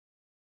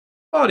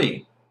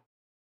body.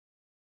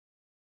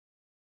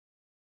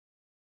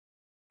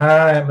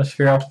 High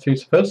atmosphere altitude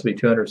is supposed to be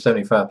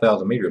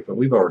 275,000 meters, but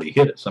we've already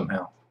hit it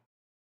somehow.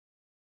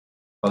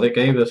 Well, they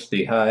gave us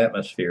the high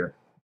atmosphere.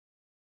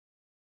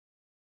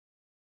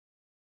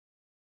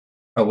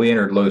 Oh, we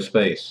entered low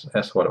space.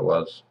 That's what it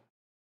was.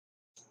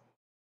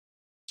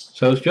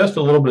 So it's just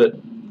a little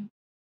bit,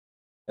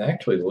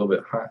 actually a little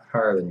bit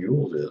higher than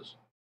Joule's is.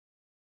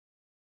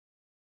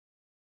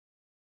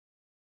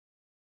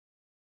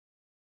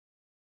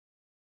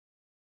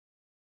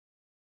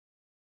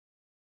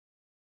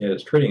 Yeah,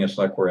 it's treating us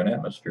like we're in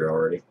atmosphere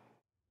already.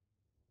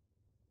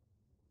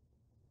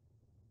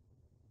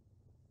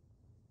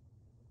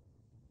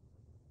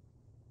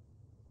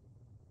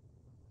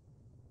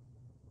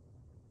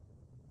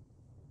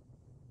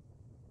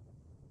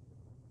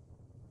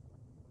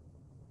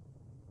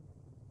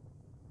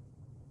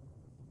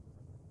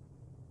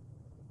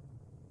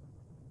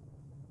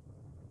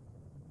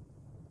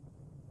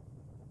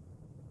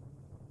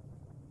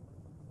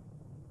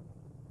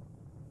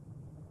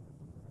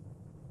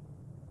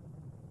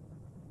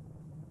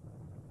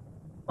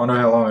 I don't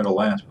know how long it'll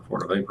last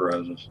before it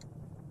vaporizes.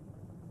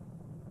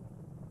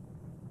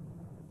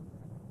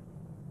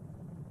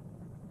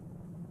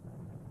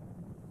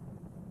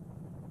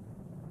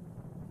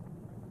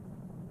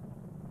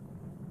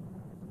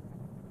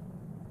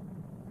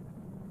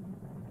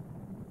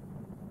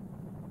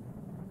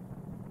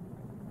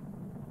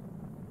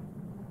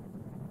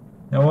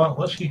 You know what?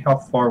 Let's see how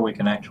far we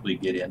can actually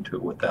get into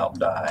it without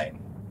dying.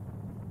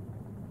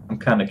 I'm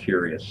kind of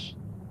curious.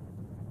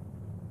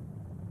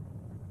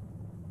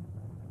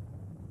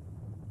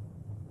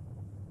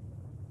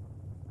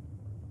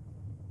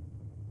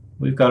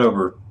 We've got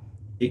over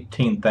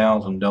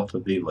 18,000 delta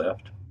V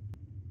left,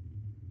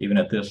 even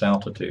at this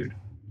altitude.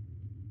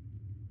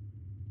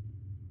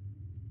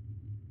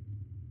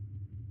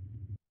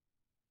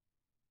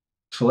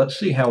 So let's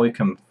see how we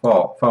can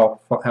fall,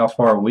 how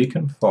far we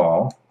can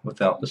fall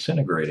without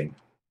disintegrating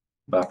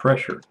by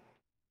pressure.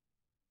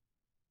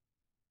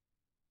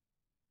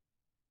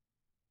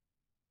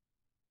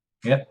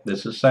 Yep,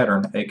 this is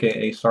Saturn,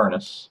 aka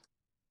Sarnus.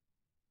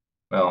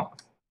 Well,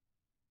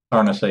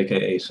 Sarnus,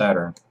 aka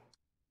Saturn.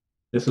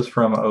 This is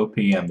from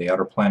OPM, the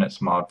Outer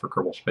Planets mod for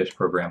Kerbal Space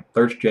Program.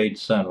 There's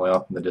Jade's sun way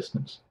off in the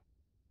distance.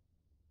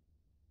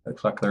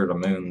 Looks like there's a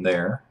moon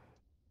there.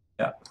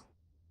 Yep.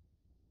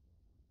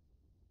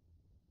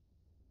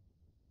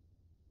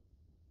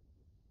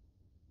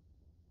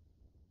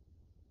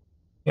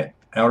 Yeah,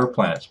 Outer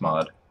Planets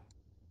mod.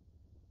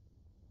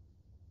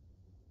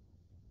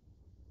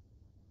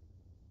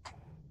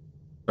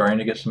 Starting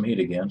to get some heat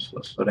again, so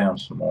let's slow down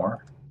some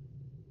more.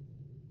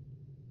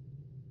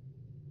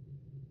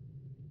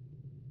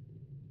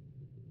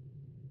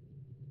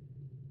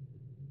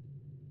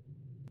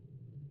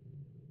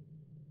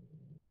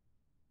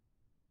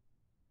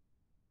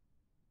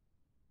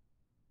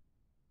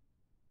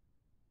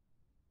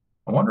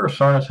 wonder if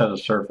Sarnus has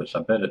a surface. I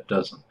bet it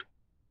doesn't.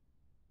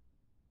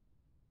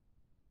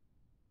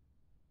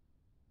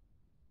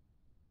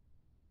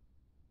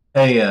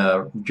 Hey,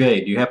 Jay,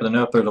 do you happen to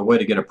know if there's a way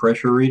to get a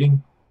pressure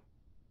reading?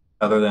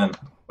 Other than,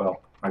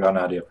 well, I got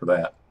an idea for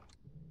that.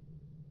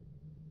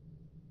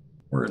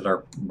 Where's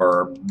our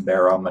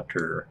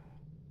barometer?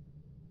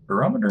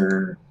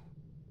 Barometer.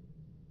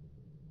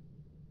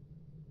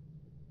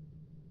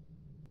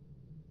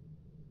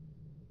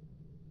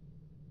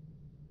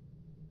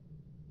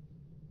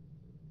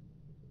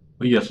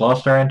 We just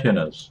lost our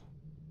antennas.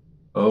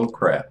 Oh,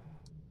 crap.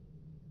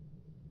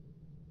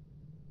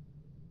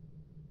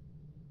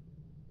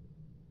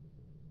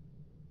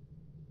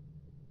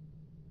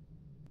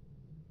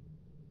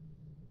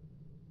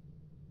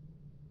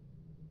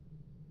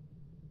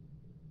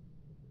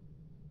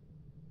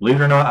 Believe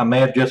it or not, I may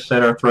have just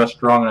set our thrust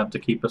strong enough to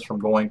keep us from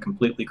going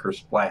completely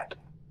kersplat.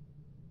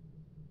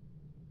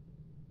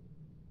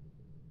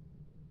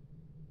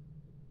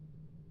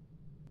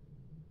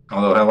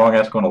 Although how long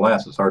that's going to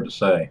last is hard to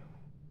say.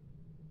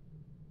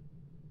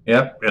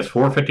 Yep, it's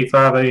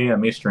 4:55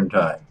 a.m. Eastern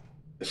Time.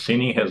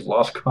 Cassini has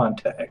lost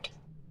contact.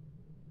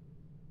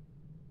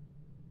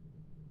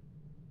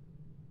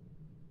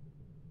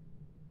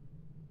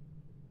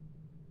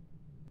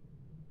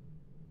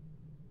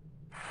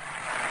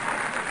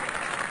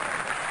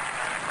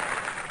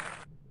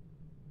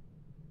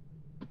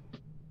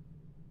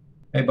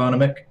 Hey,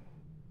 Bonamick.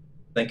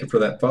 Thank you for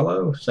that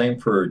follow. Same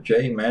for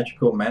Jay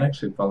Magical Mannix,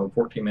 who followed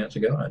 14 minutes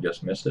ago, and I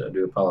just missed it. I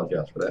do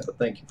apologize for that, but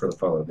thank you for the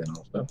follow then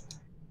also.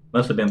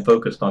 Must have been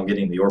focused on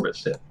getting the orbit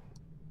set.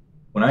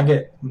 When I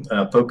get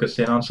focused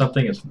in on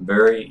something, it's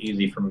very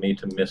easy for me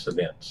to miss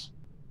events,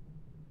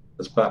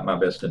 despite my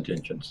best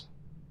intentions.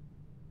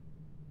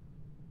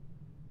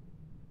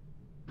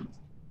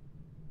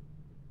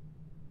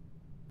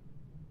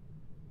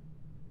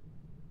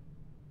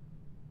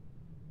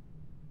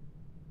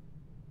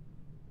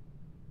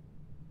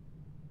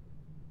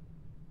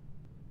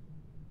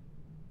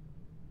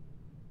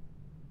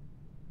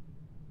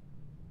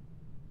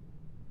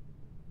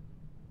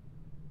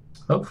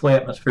 Hopefully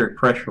atmospheric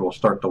pressure will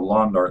start to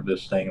lawn dart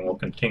this thing and will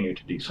continue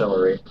to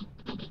decelerate.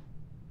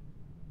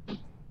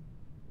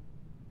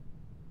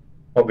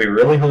 What would be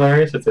really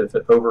hilarious if it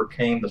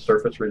overcame the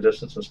surface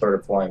resistance and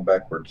started flying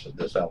backwards at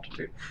this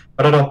altitude.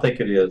 But I don't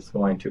think it is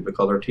going to,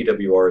 because our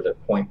TWR is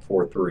at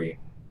 0.43.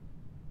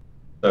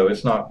 So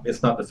it's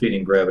not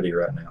defeating gravity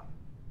right now.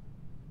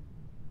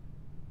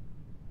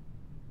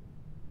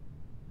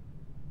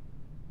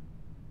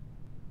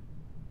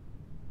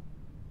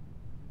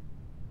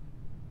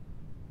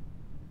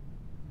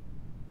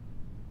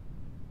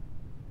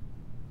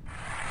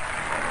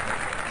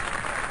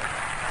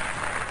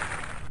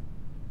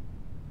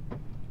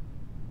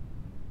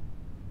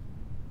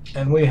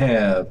 And we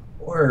have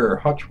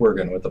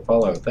Hochwergen with the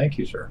follow. Thank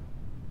you, sir.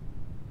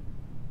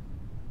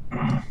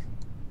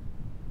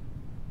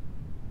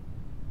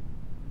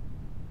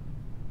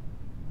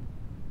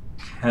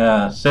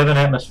 7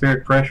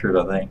 atmospheric pressures,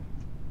 I think.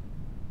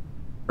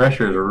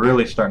 Pressures are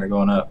really starting to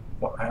go up.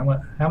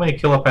 How many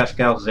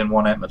kilopascals is in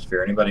 1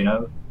 atmosphere? Anybody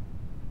know?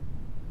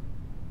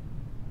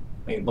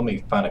 Let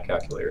me find a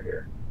calculator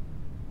here.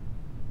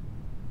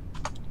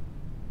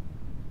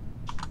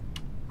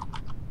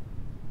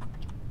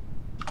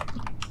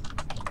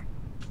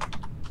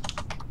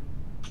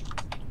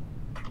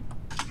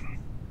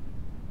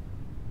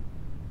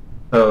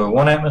 So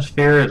 1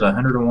 atmosphere is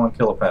 101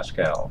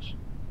 kilopascals.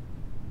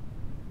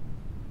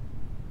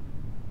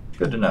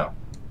 Good to know.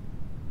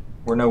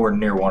 We're nowhere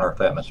near 1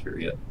 Earth atmosphere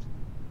yet.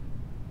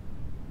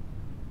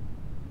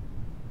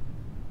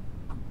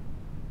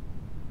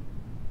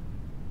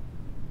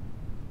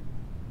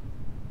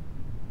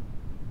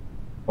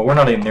 Well, we're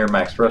not even near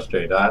max thrust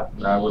rate. I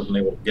wasn't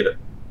able to get it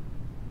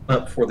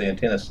up before the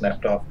antenna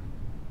snapped off.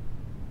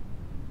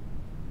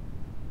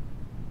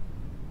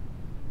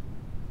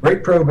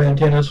 Great probe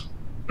antennas.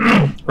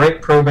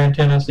 Great probe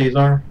antennas these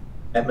are.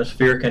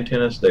 Atmospheric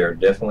antennas, they are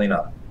definitely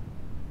not.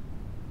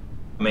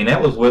 I mean,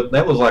 that was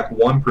like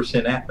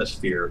 1%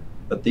 atmosphere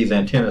that these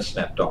antennas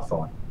snapped off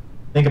on.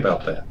 Think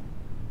about that.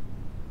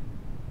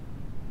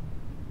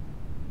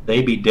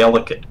 They be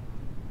delicate.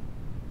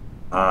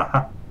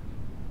 Uh-huh.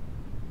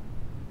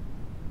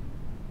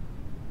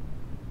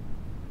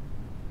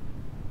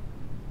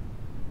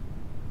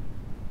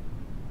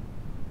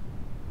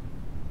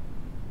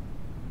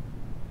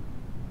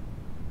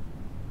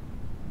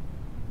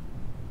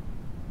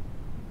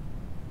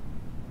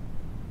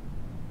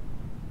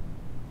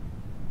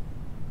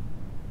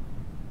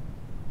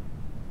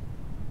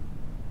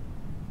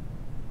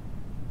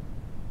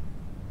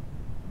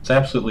 It's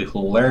absolutely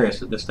hilarious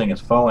that this thing is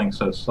falling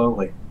so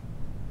slowly.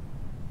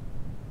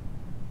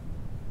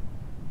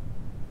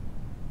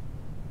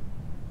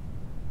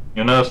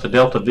 You'll notice the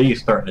delta V is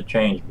starting to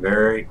change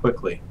very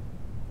quickly.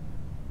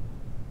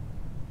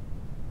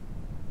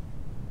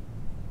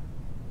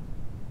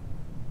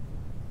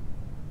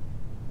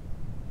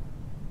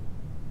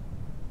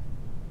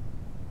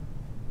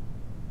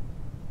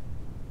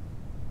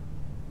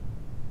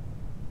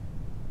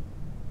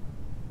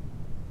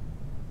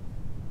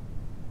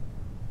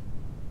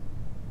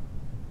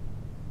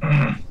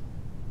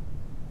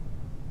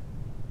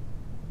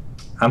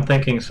 I'm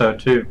thinking so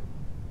too.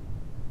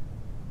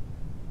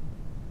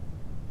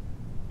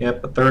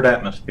 Yep, a third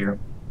atmosphere.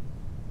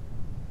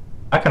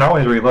 I can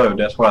always reload,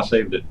 that's why I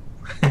saved it.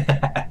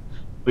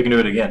 We can do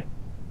it again.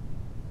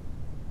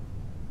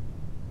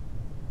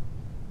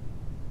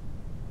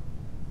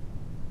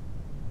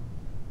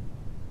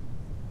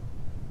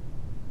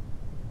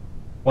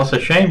 What's a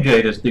shame,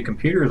 Jade, is the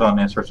computers on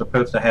this are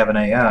supposed to have an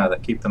AI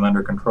that keep them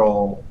under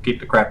control, keep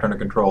the craft under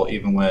control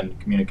even when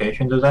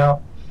communications is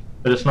out,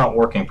 but it's not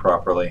working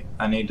properly.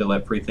 I need to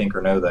let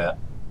Freethinker know that.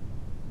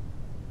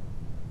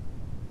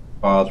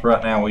 Because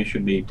right now we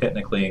should be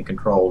technically in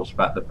control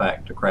despite the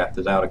fact the craft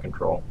is out of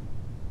control.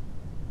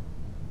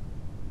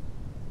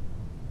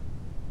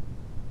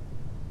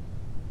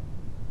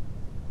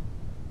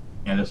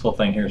 And this little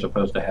thing here is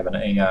supposed to have an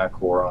AI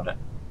core on it.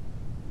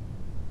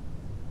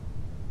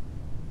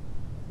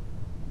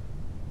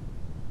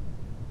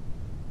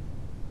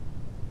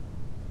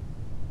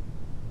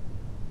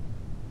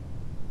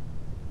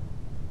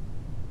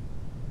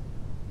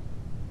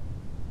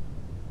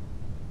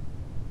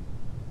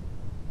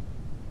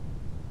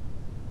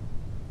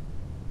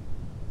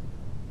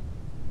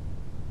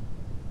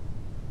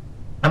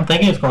 I'm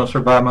thinking it's going to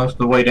survive most of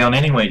the way down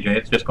anyway, Jay.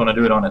 It's just going to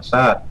do it on its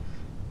side.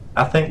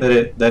 I think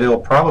that it'll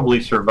probably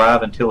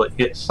survive until it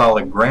hits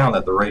solid ground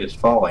at the rate it's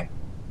falling.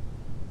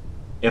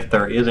 If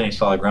there is any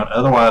solid ground.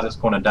 Otherwise, it's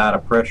going to die to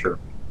pressure.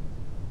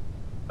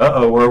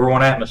 Uh-oh, we're over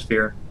 1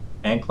 atmosphere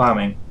and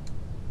climbing.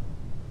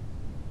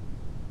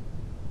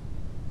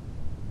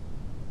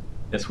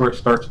 It's where it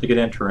starts to get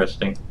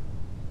interesting.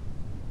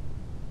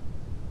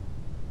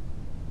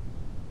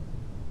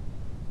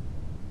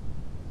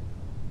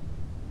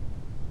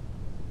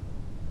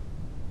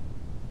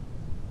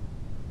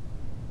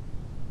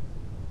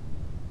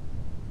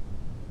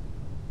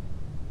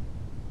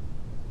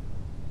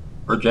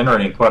 We're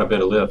generating quite a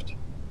bit of lift.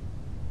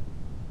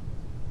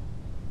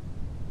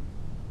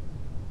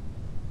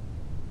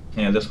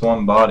 And this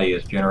one body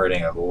is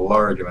generating a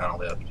large amount of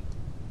lift.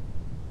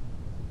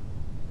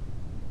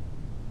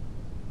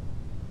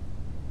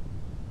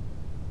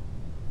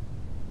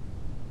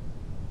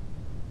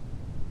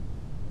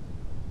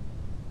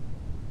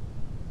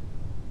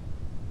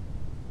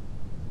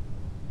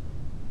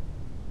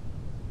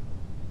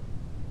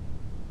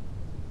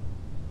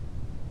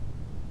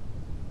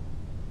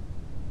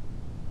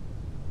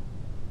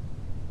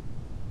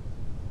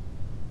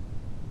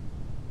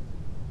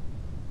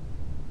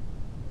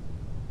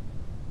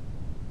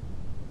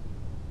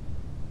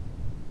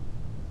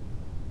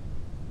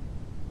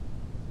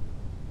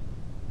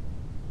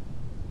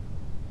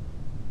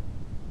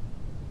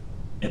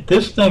 If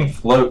this thing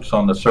floats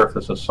on the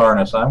surface of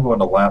Sarnus, I'm going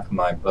to laugh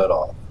my butt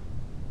off.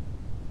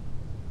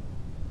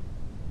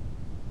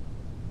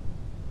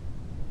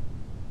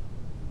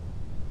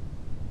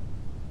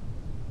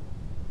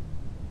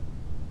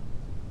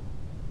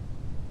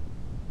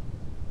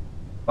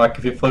 Like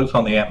if it floats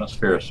on the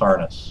atmosphere of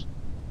Sarnus.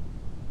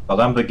 Because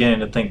I'm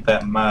beginning to think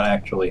that might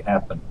actually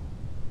happen.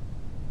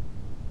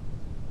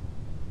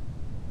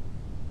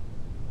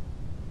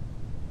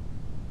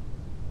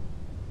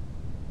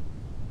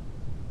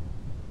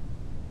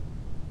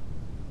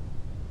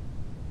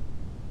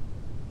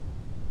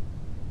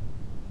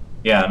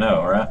 Yeah, I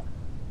know, right?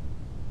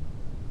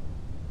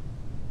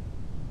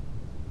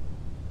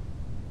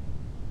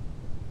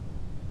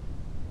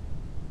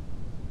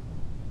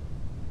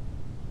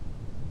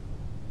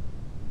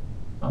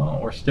 Oh,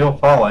 we're still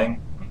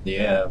falling.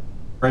 Yeah,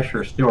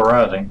 pressure is still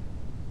rising.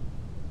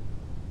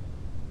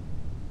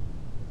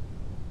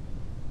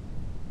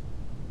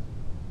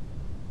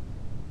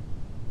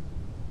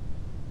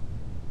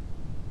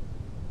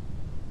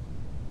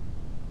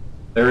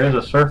 There is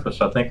a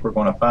surface. I think we're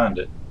going to find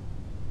it.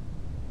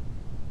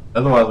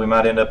 Otherwise, we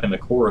might end up in the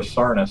core of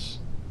Sarnus.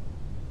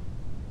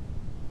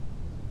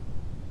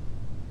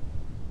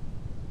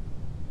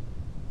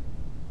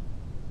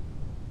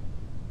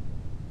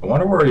 I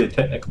wonder where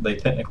they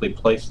technically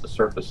placed the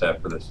surface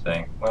at for this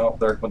thing. Well,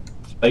 when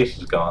space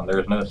is gone,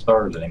 there's no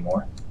stars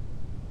anymore.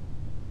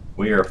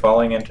 We are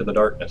falling into the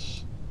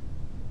darkness.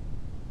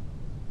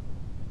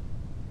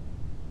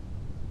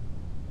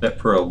 Except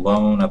for a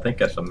lone, I think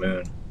that's a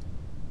moon.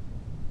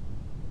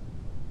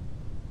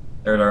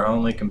 There's our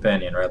only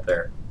companion right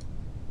there.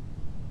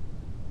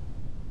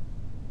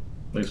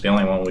 At least the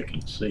only one we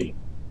can see.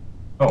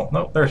 Oh,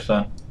 no, there's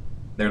sun.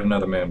 There's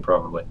another moon,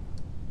 probably.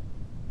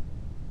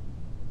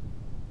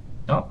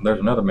 Oh, there's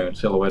another moon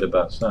silhouetted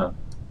by the sun.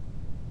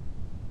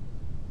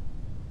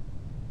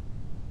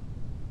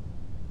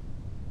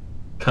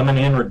 Coming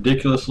in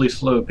ridiculously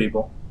slow,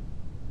 people.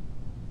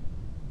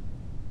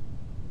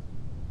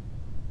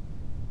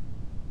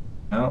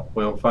 Well,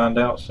 we'll find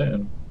out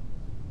soon.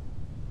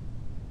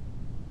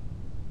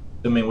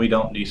 Assuming we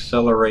don't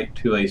decelerate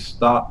to a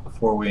stop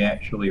before we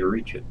actually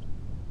reach it.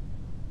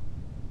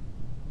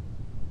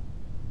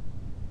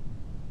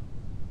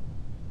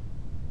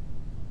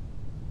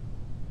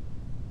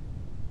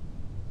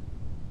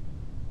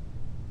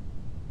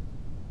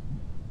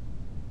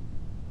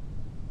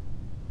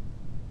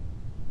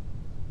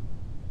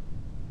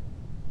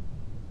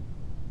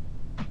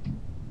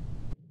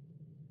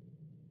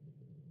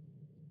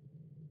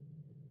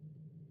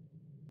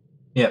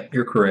 Yep,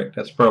 you're correct.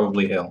 That's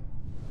probably hell.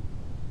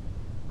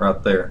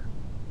 Right there.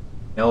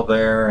 Hell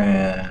there,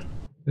 and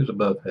who's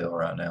above hell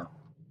right now?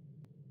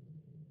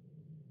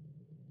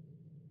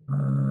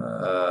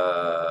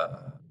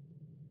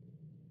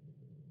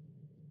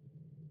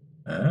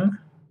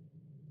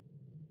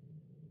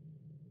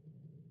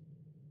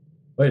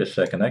 Wait a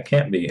second, that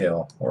can't be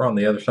hell. We're on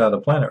the other side of the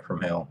planet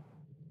from hell.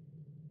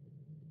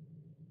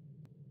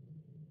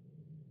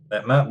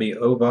 That might be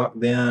Ovok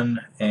then,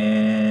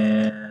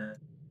 and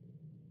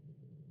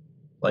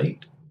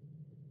Slate.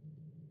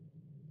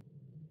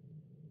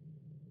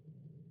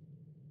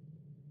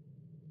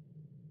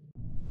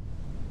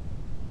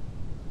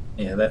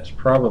 Yeah, that's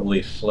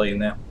probably Slate,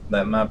 and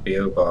that might be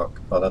Ovok,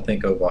 but I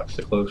think Ovok's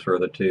the closer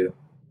of the two.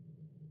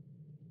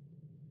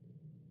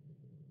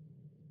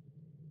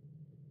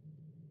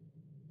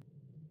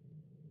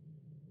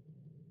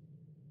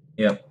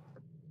 Yep.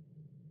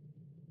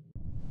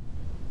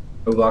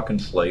 Ovok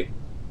and Slate.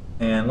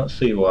 And let's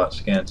see what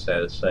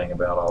ScanSat is saying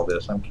about all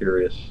this. I'm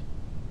curious.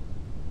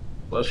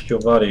 Celestial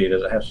body,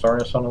 does it have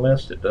Sarnus on the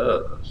list? It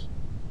does.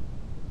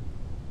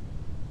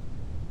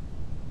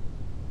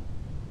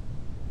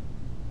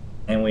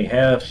 And we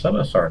have some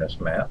of Sarnus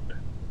mapped.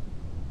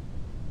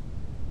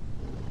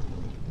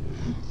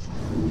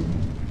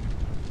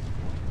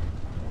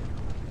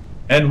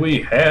 And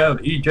we have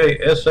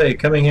EJSA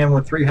coming in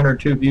with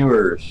 302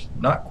 viewers.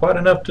 Not quite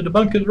enough to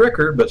debunk his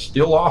record, but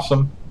still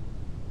awesome.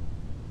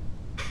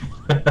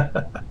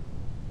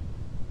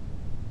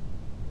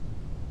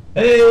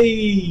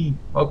 Hey!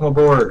 Welcome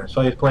aboard. I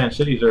saw you playing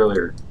cities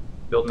earlier.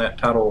 Building that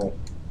tidal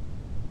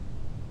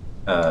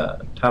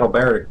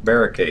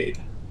barricade.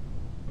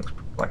 Looks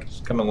like it's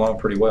coming along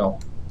pretty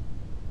well.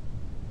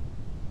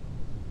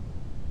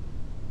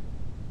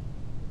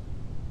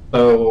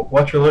 So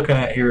what you're looking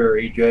at here,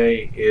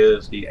 EJ,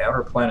 is the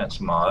Outer Planets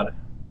mod.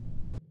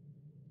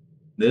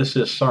 This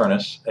is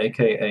Sarnus,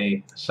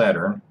 aka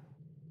Saturn.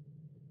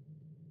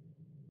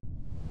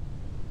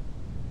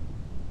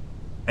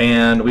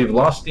 And we've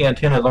lost the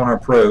antennas on our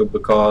probe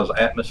because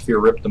atmosphere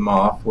ripped them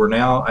off. We're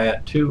now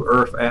at 2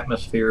 Earth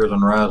atmospheres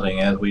and rising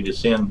as we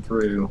descend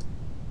through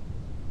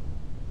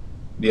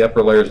the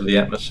upper layers of the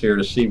atmosphere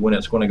to see when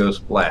it's going to go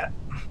splat.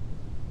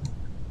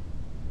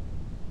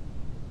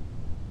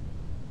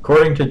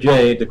 According to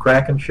Jade, the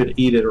Kraken should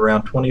eat it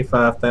around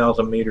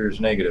 25,000 meters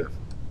negative.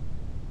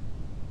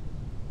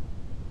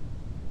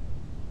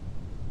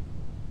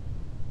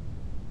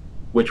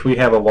 Which we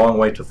have a long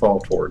way to fall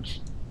towards.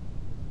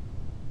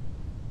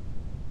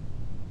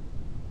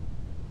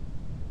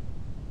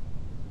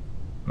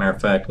 Matter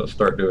of fact, let's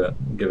start doing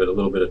it. Give it a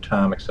little bit of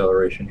time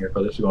acceleration here,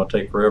 because this is going to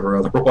take forever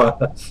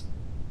otherwise.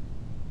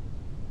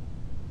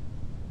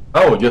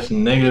 Oh, just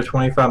negative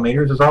 25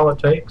 meters is all it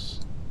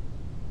takes?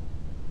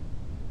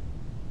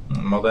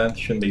 Well, that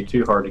shouldn't be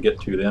too hard to get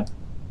to then.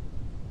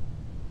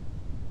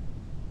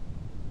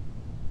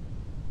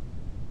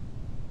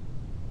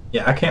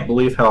 Yeah, I can't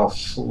believe how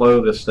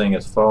slow this thing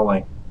is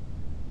falling.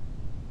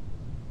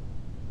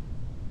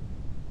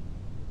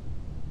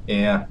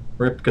 Yeah,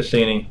 rip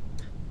Cassini.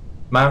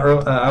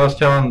 I was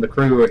telling the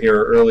crew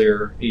here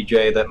earlier,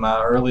 EJ, that my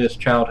earliest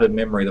childhood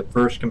memory, the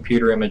first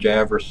computer image I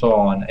ever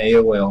saw on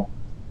AOL,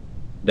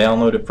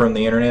 downloaded from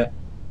the internet,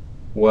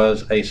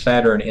 was a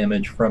Saturn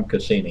image from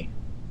Cassini.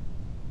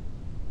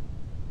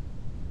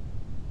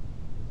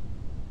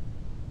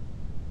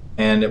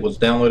 And it was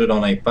downloaded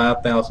on a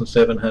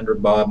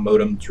 5700 baud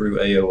modem through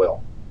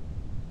AOL.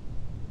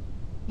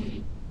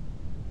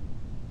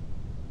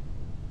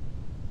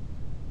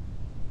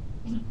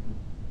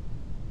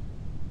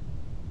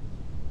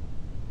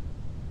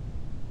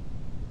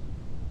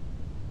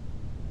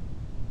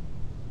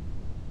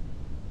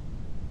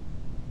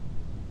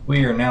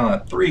 We are now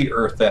at 3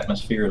 Earth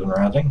atmospheres and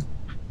rising.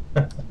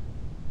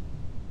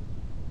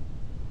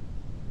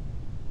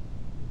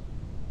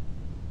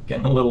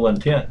 Getting a little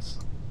intense.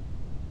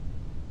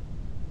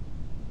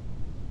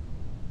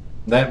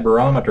 That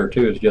barometer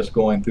too is just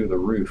going through the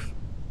roof.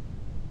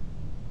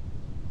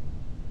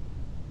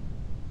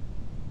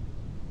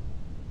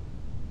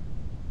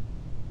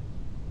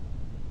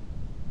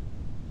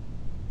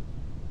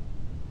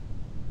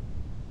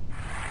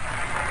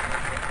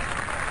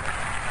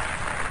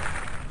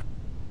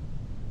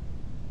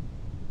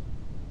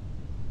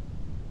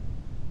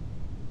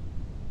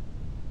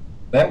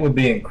 That would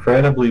be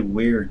incredibly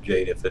weird,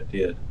 Jade, if it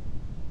did.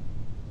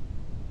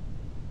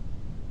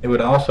 It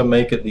would also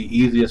make it the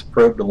easiest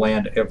probe to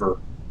land ever.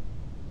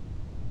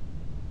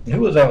 And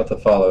who was that with the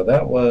follow?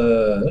 That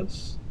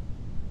was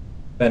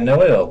Van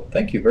Noel.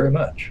 Thank you very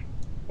much.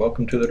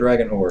 Welcome to the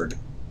Dragon Horde.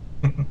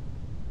 Good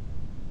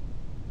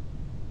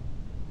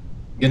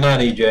night,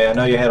 EJ. I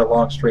know you had a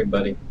long stream,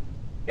 buddy.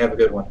 Have a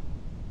good one.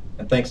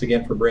 And thanks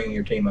again for bringing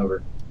your team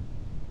over.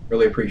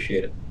 Really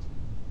appreciate it.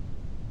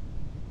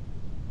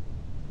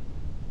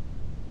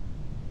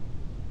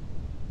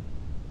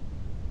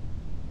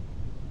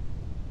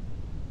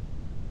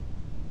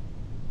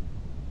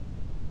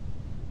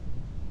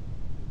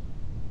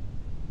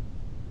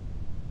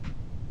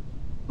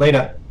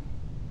 Later.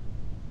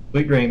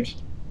 Sweet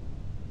dreams.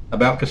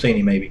 About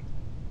Cassini, maybe.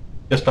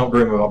 Just don't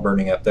dream about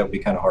burning up. That would be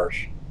kind of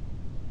harsh.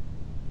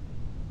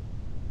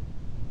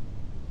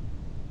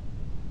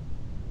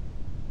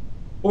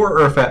 Poor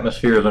Earth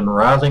atmospheres and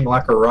rising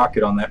like a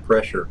rocket on that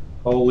pressure.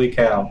 Holy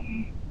cow.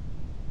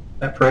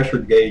 That pressure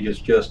gauge is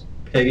just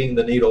pegging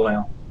the needle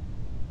now.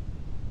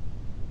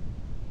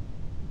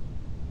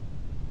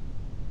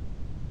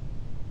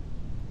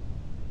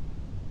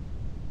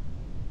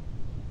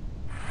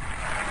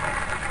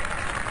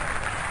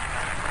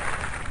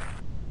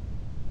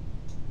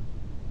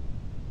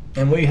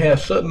 And we have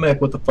Submech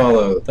with the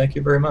follow. Thank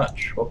you very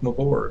much. Welcome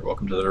aboard.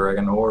 Welcome to the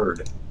Dragon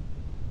Horde.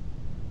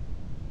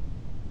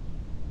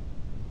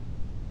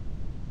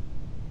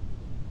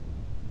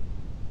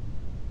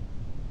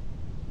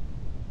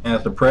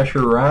 As the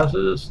pressure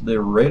rises, the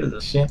rate of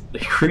descent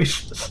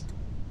decreases.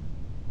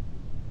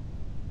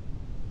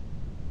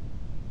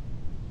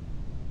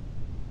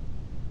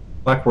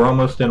 Like we're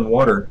almost in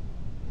water.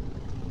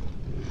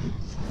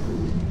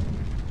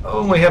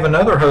 Oh, we have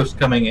another host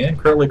coming in,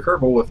 Curly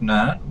Kerbal with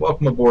 9.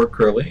 Welcome aboard,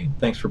 Curly.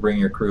 Thanks for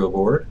bringing your crew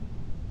aboard.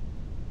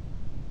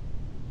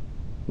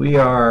 We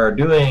are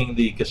doing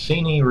the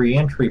Cassini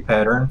re-entry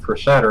pattern for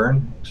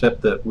Saturn,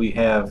 except that we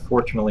have,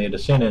 fortunately, a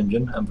descent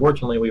engine.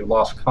 Unfortunately, we've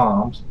lost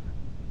comms.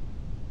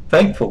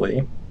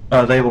 Thankfully,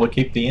 I was able to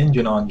keep the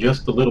engine on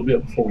just a little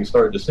bit before we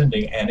started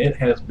descending, and it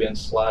has been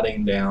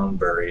sliding down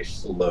very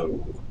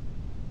slow.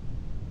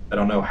 I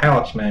don't know how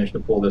it's managed to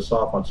pull this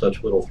off on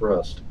such little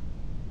thrust.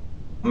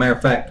 As a matter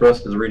of fact,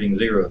 thrust is reading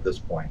 0 at this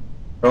point,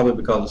 probably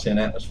because it's in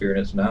atmosphere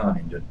and it's an ion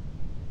engine.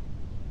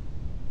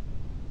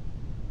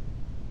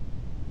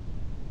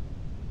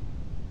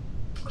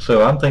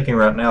 So I'm thinking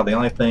right now the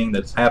only thing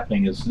that's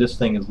happening is this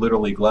thing is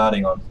literally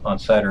gliding on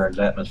Saturn's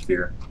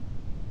atmosphere.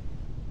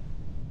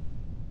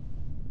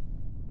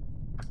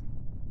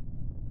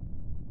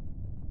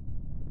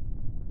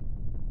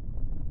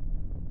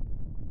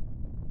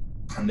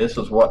 And this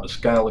is what the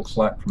sky looks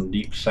like from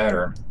deep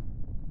Saturn.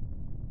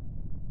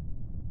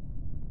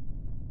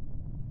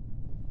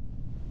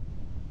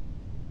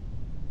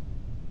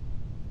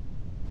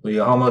 We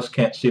almost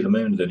can't see the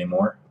moons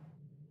anymore.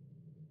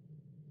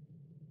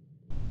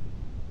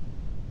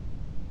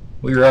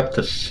 We are up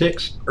to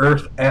 6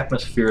 Earth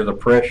atmospheres of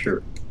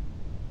pressure.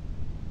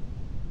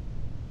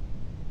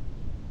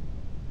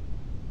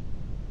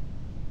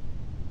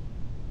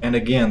 And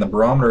again, the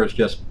barometer is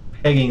just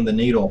pegging the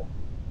needle.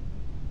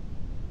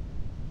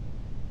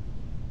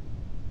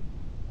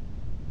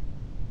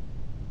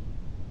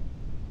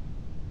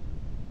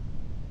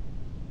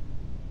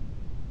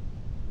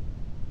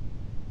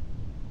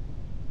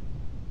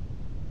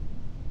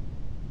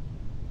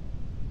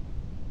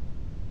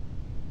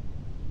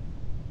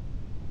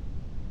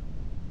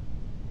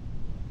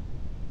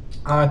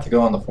 I have to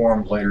go on the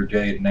forums later,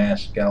 Jade, and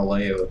ask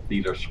Galileo if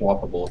these are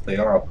swappable. If they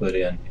are, I'll put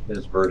in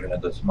his version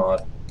of this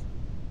mod.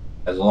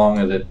 As long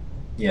as it,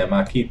 yeah,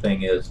 my key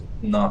thing is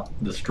not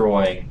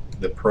destroying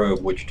the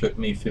probe, which took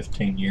me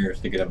 15 years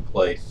to get in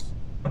place.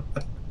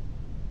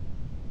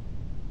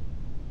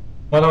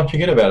 Why don't you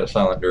get about it,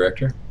 Silent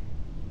Director?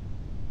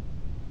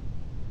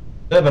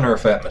 7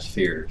 Earth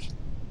atmospheres,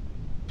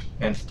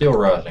 and still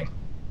rising.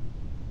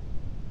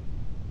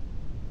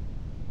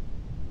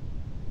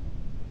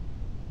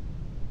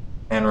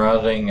 And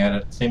rising at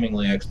a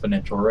seemingly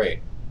exponential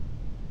rate.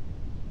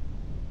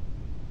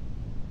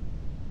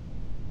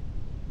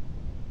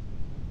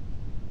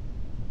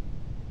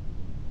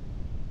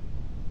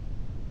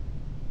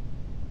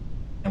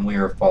 And we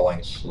are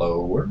falling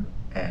slower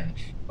and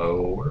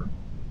slower.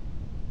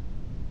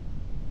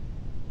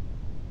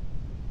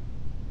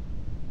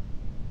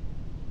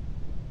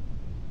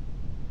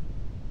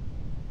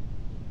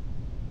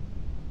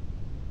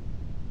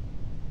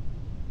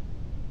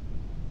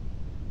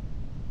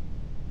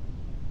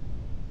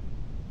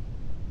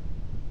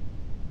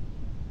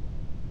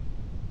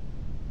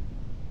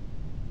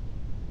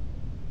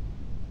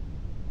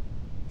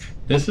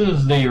 This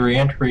is the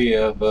reentry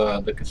of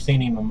the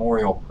Cassini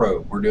Memorial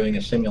probe. We're doing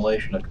a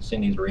simulation of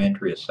Cassini's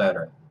reentry of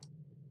Saturn,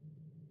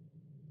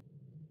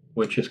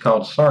 which is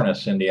called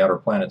Sarnus in the Outer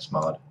Planets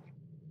mod.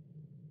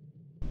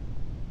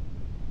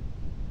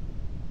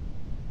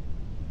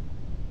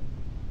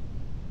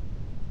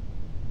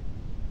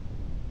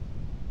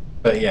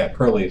 But yeah,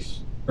 Curly's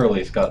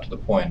got to the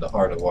point, the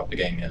heart of what the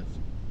game is.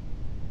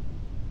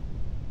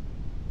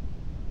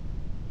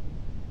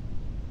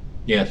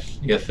 Yes,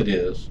 yes it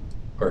is.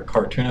 Or a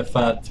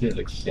cartoonified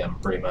physics sim,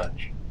 pretty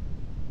much.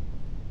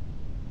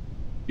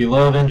 If you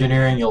love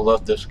engineering, you'll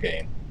love this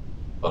game.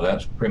 Well,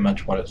 that's pretty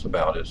much what it's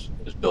about, is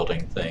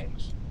building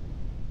things.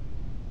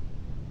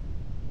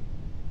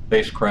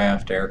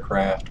 Spacecraft,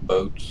 aircraft,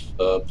 boats,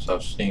 subs.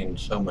 I've seen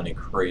so many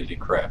crazy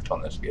craft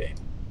on this game.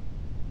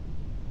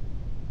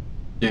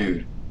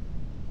 Dude.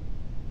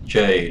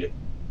 Jade.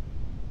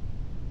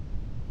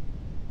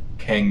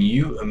 Can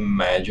you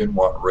imagine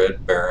what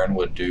Red Baron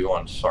would do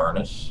on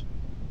Sarnus?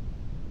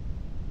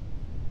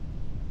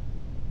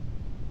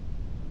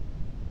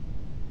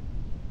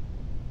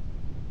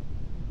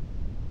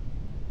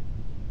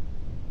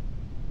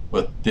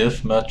 With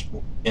this much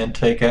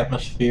intake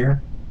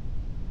atmosphere?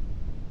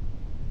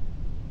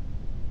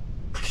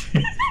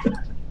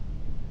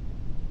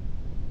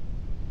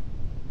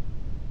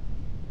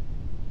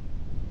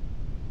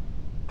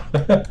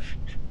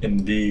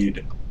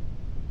 Indeed.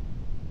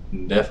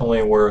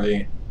 Definitely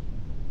worthy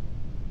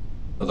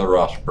of the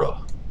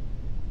Rossborough.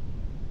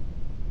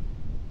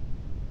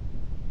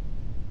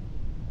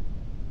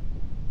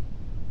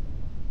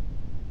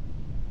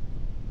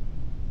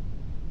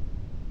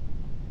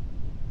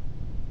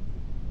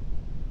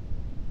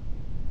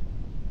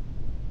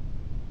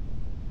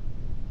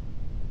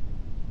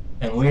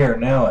 And we are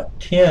now at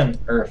 10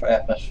 Earth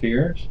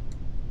atmospheres.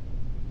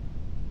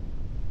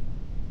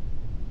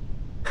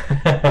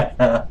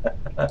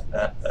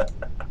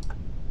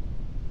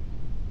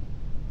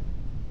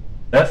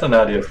 That's an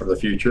idea for the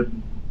future.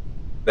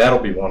 That'll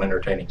be one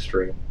entertaining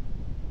stream.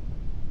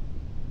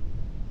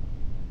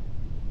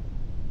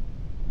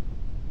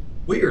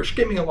 We are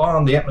skimming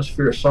along the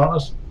atmosphere of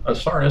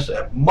Sarnus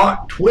at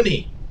Mach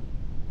 20.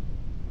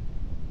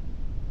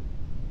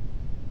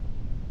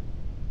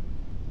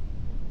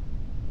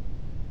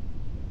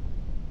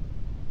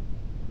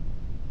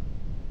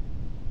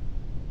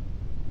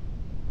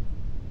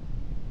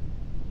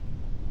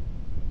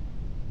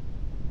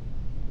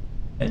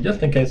 And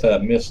just in case I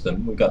missed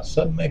them, we got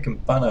Submech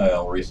and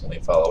Final recently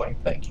following.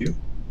 Thank you.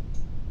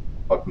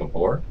 Welcome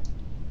aboard.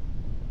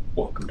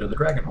 Welcome to the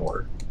Dragon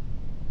Horde.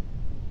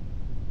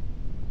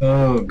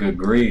 Oh, good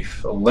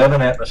grief.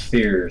 11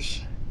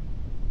 atmospheres.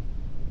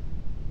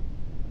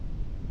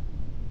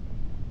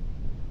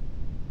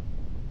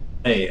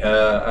 Hey,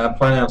 I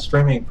plan on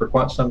streaming for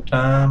quite some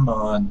time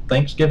on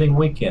Thanksgiving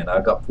weekend.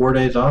 I've got 4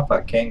 days off.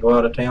 I can't go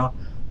out of town.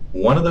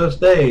 One of those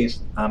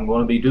days, I'm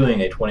going to be doing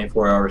a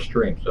 24-hour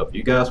stream. So if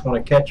you guys want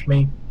to catch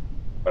me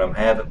when I'm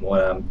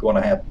going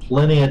to have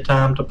plenty of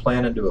time to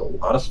plan and do a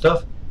lot of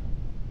stuff,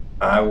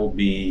 I will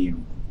be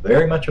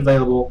very much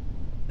available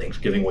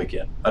Thanksgiving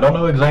weekend. I don't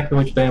know exactly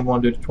which day I'm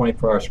going to do the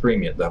 24-hour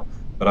stream yet, though,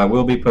 but I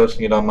will be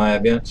posting it on my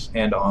events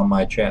and on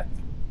my chat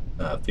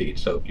feed.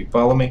 So if you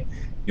follow me,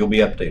 you'll be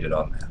updated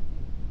on that.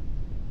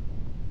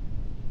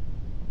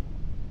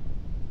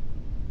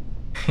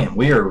 And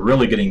we are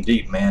really getting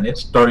deep, man. It's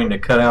starting to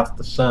cut out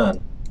the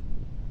sun.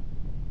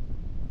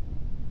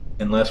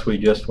 Unless we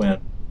just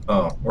went,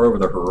 oh, we're over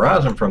the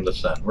horizon from the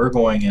sun. We're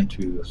going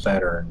into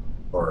Saturn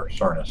or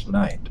Sarnus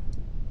night.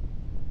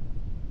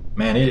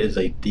 Man, it is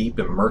a deep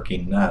and murky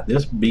night.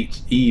 This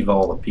beats Eve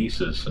all the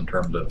pieces in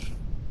terms of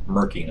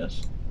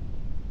murkiness.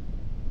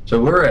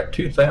 So we're at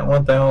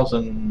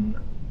 1,000,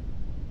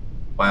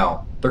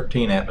 wow,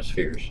 13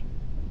 atmospheres.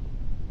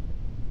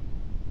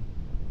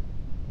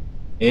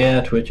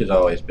 Yeah, Twitch is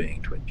always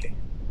being twitchy.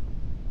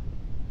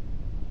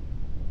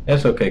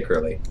 That's okay,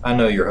 Curly. I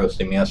know you're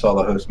hosting me. I saw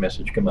the host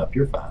message come up.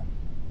 You're fine.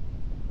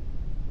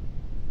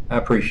 I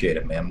appreciate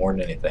it, man, more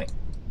than anything.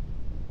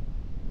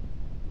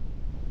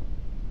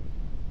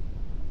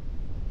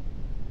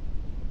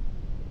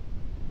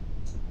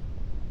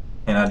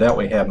 And I doubt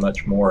we have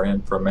much more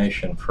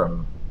information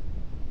from...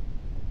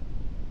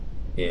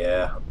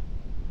 Yeah.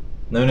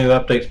 No new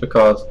updates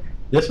because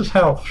this is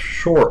how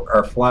short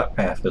our flight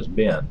path has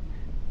been.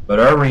 But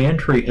our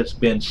reentry has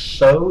been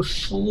so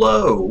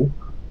slow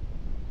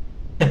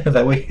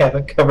that we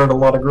haven't covered a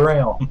lot of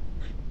ground.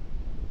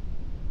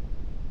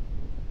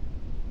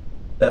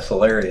 That's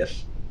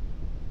hilarious.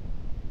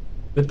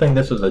 Good thing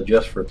this is a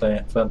just for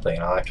fun thing.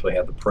 I'll actually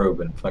have the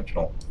probe in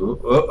functional.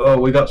 Oh,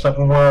 we got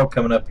something wild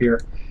coming up here.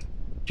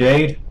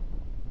 Jade,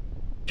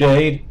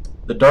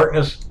 the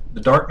darkness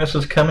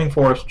is coming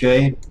for us,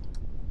 Jade.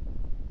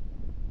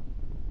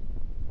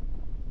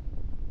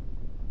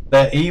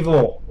 That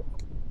evil.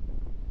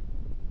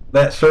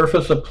 That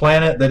surface of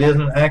planet that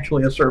isn't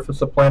actually a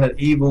surface of planet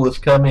evil is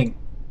coming.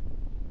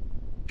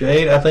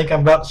 Jade, I think I'm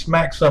about to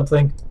smack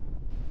something.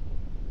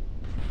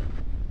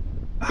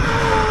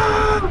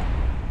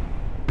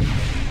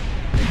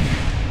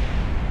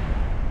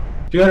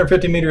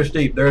 250 meters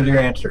deep. There's your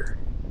answer.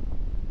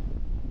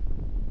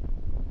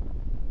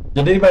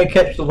 Did anybody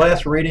catch the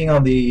last reading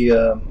on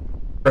the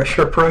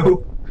pressure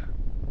probe?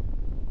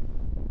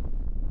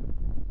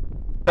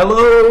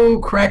 Hello,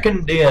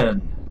 Kraken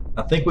Den.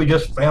 I think we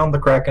just found the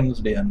Kraken's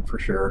den for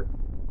sure.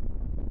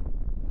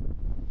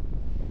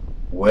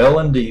 Well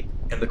and deep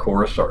in the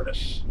core of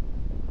Sarnus.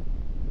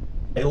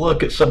 Hey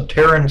look, it's some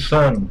Terran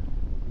sun.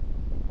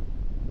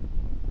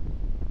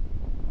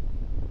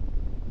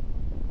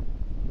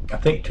 I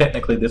think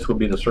technically this would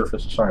be the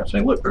surface of Sarnus.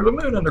 Hey look, there's a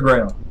moon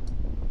underground.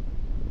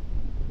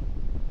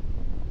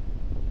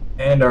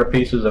 And our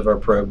pieces of our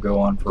probe go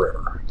on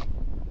forever.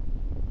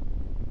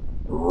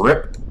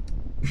 RIP.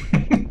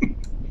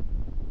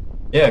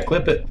 Yeah,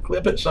 clip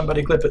it,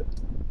 somebody clip it.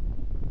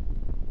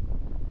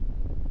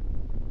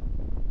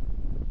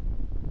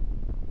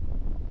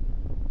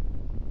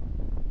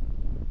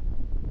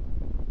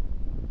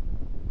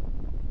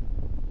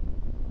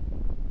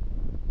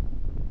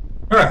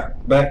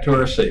 Alright, back to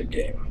our save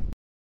game.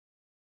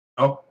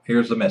 Oh,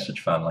 here's the message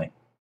finally.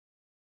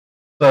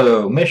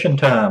 So, mission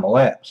time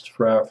elapsed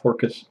for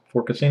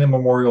Cassini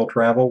Memorial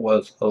travel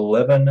was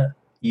 11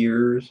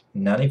 years,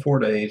 94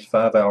 days,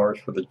 5 hours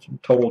for the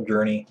total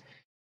journey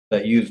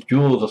that used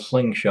Joule as a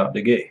slingshot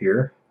to get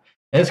here.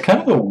 And it's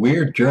kind of a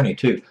weird journey,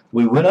 too.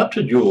 We went up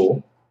to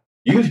Joule,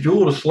 used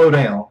Joule to slow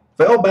down,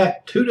 fell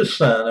back to the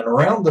sun and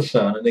around the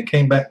sun, and then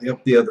came back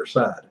up the other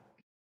side.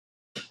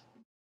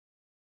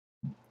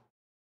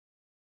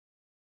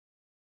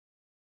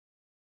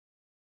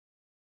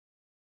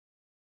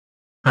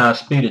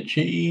 Speed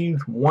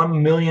achieved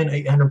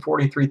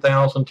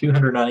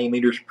 1,843,290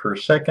 meters per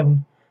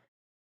second.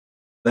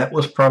 That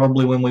was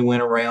probably when we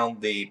went around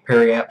the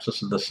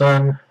periapsis of the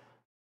sun.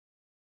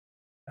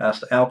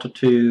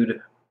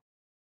 Altitude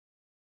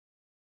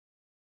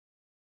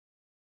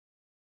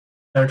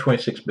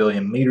 126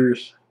 billion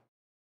meters.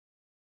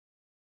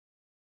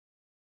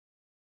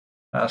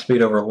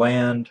 Speed over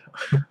land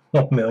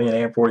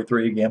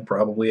 1,843, again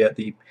probably at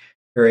the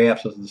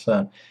periapsis of the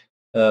sun.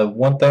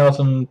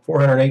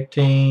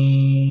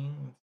 1,418.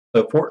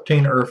 So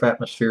 14 Earth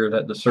atmospheres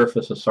at the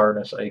surface of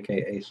Sarnus,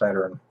 aka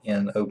Saturn,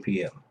 in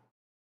OPM.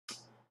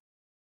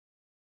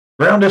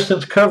 Ground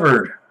distance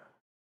covered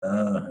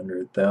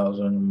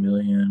 100,000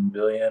 million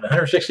billion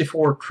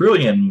 164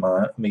 trillion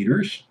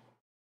meters.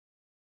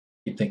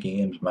 Keep thinking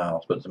M's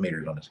miles, but it's the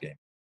meters on this game.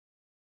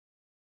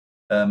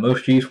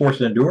 Most G's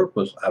forces endured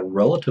was a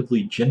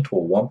relatively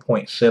gentle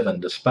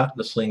 1.7 despite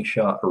the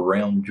slingshot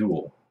around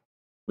Joule,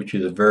 which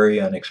is very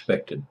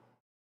unexpected.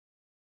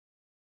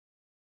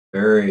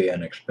 Very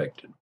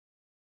unexpected.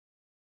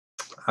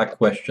 I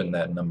question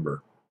that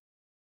number.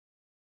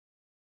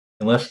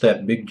 Unless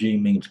that big G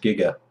means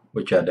giga,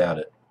 which I doubt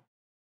it.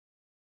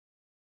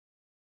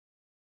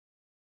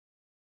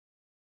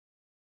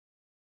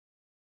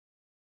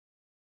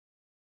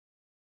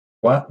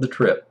 Quite the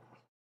trip.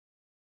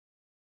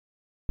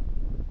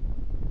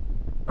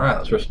 Alright,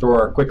 let's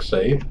restore our quick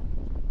save.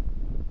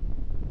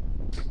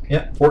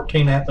 Yep,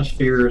 14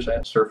 atmospheres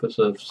at surface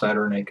of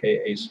Saturn,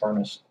 aka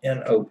Sarnus, in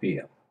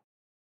OPM.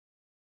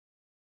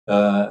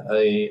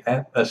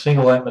 A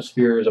single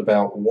atmosphere is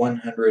about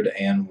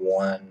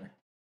 101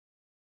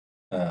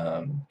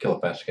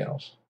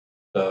 kilopascals.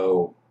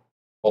 So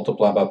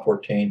multiply by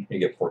 14, you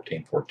get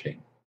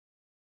 1414.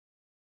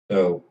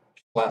 So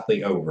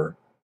slightly over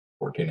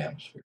 14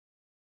 atmospheres,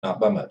 not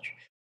by much.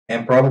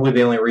 And probably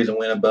the only reason it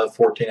went above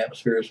 14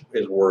 atmospheres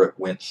is where it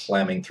went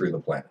slamming through the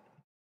planet.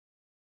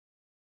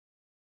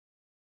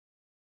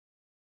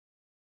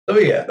 So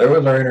yeah, there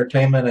was our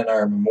entertainment and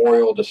our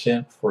memorial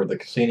descent for the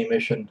Cassini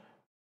mission.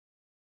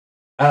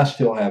 I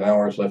still have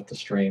hours left to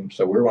stream,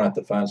 so we're going to have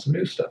to find some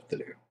new stuff to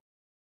do.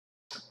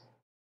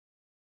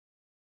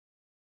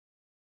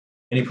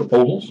 Any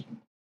proposals?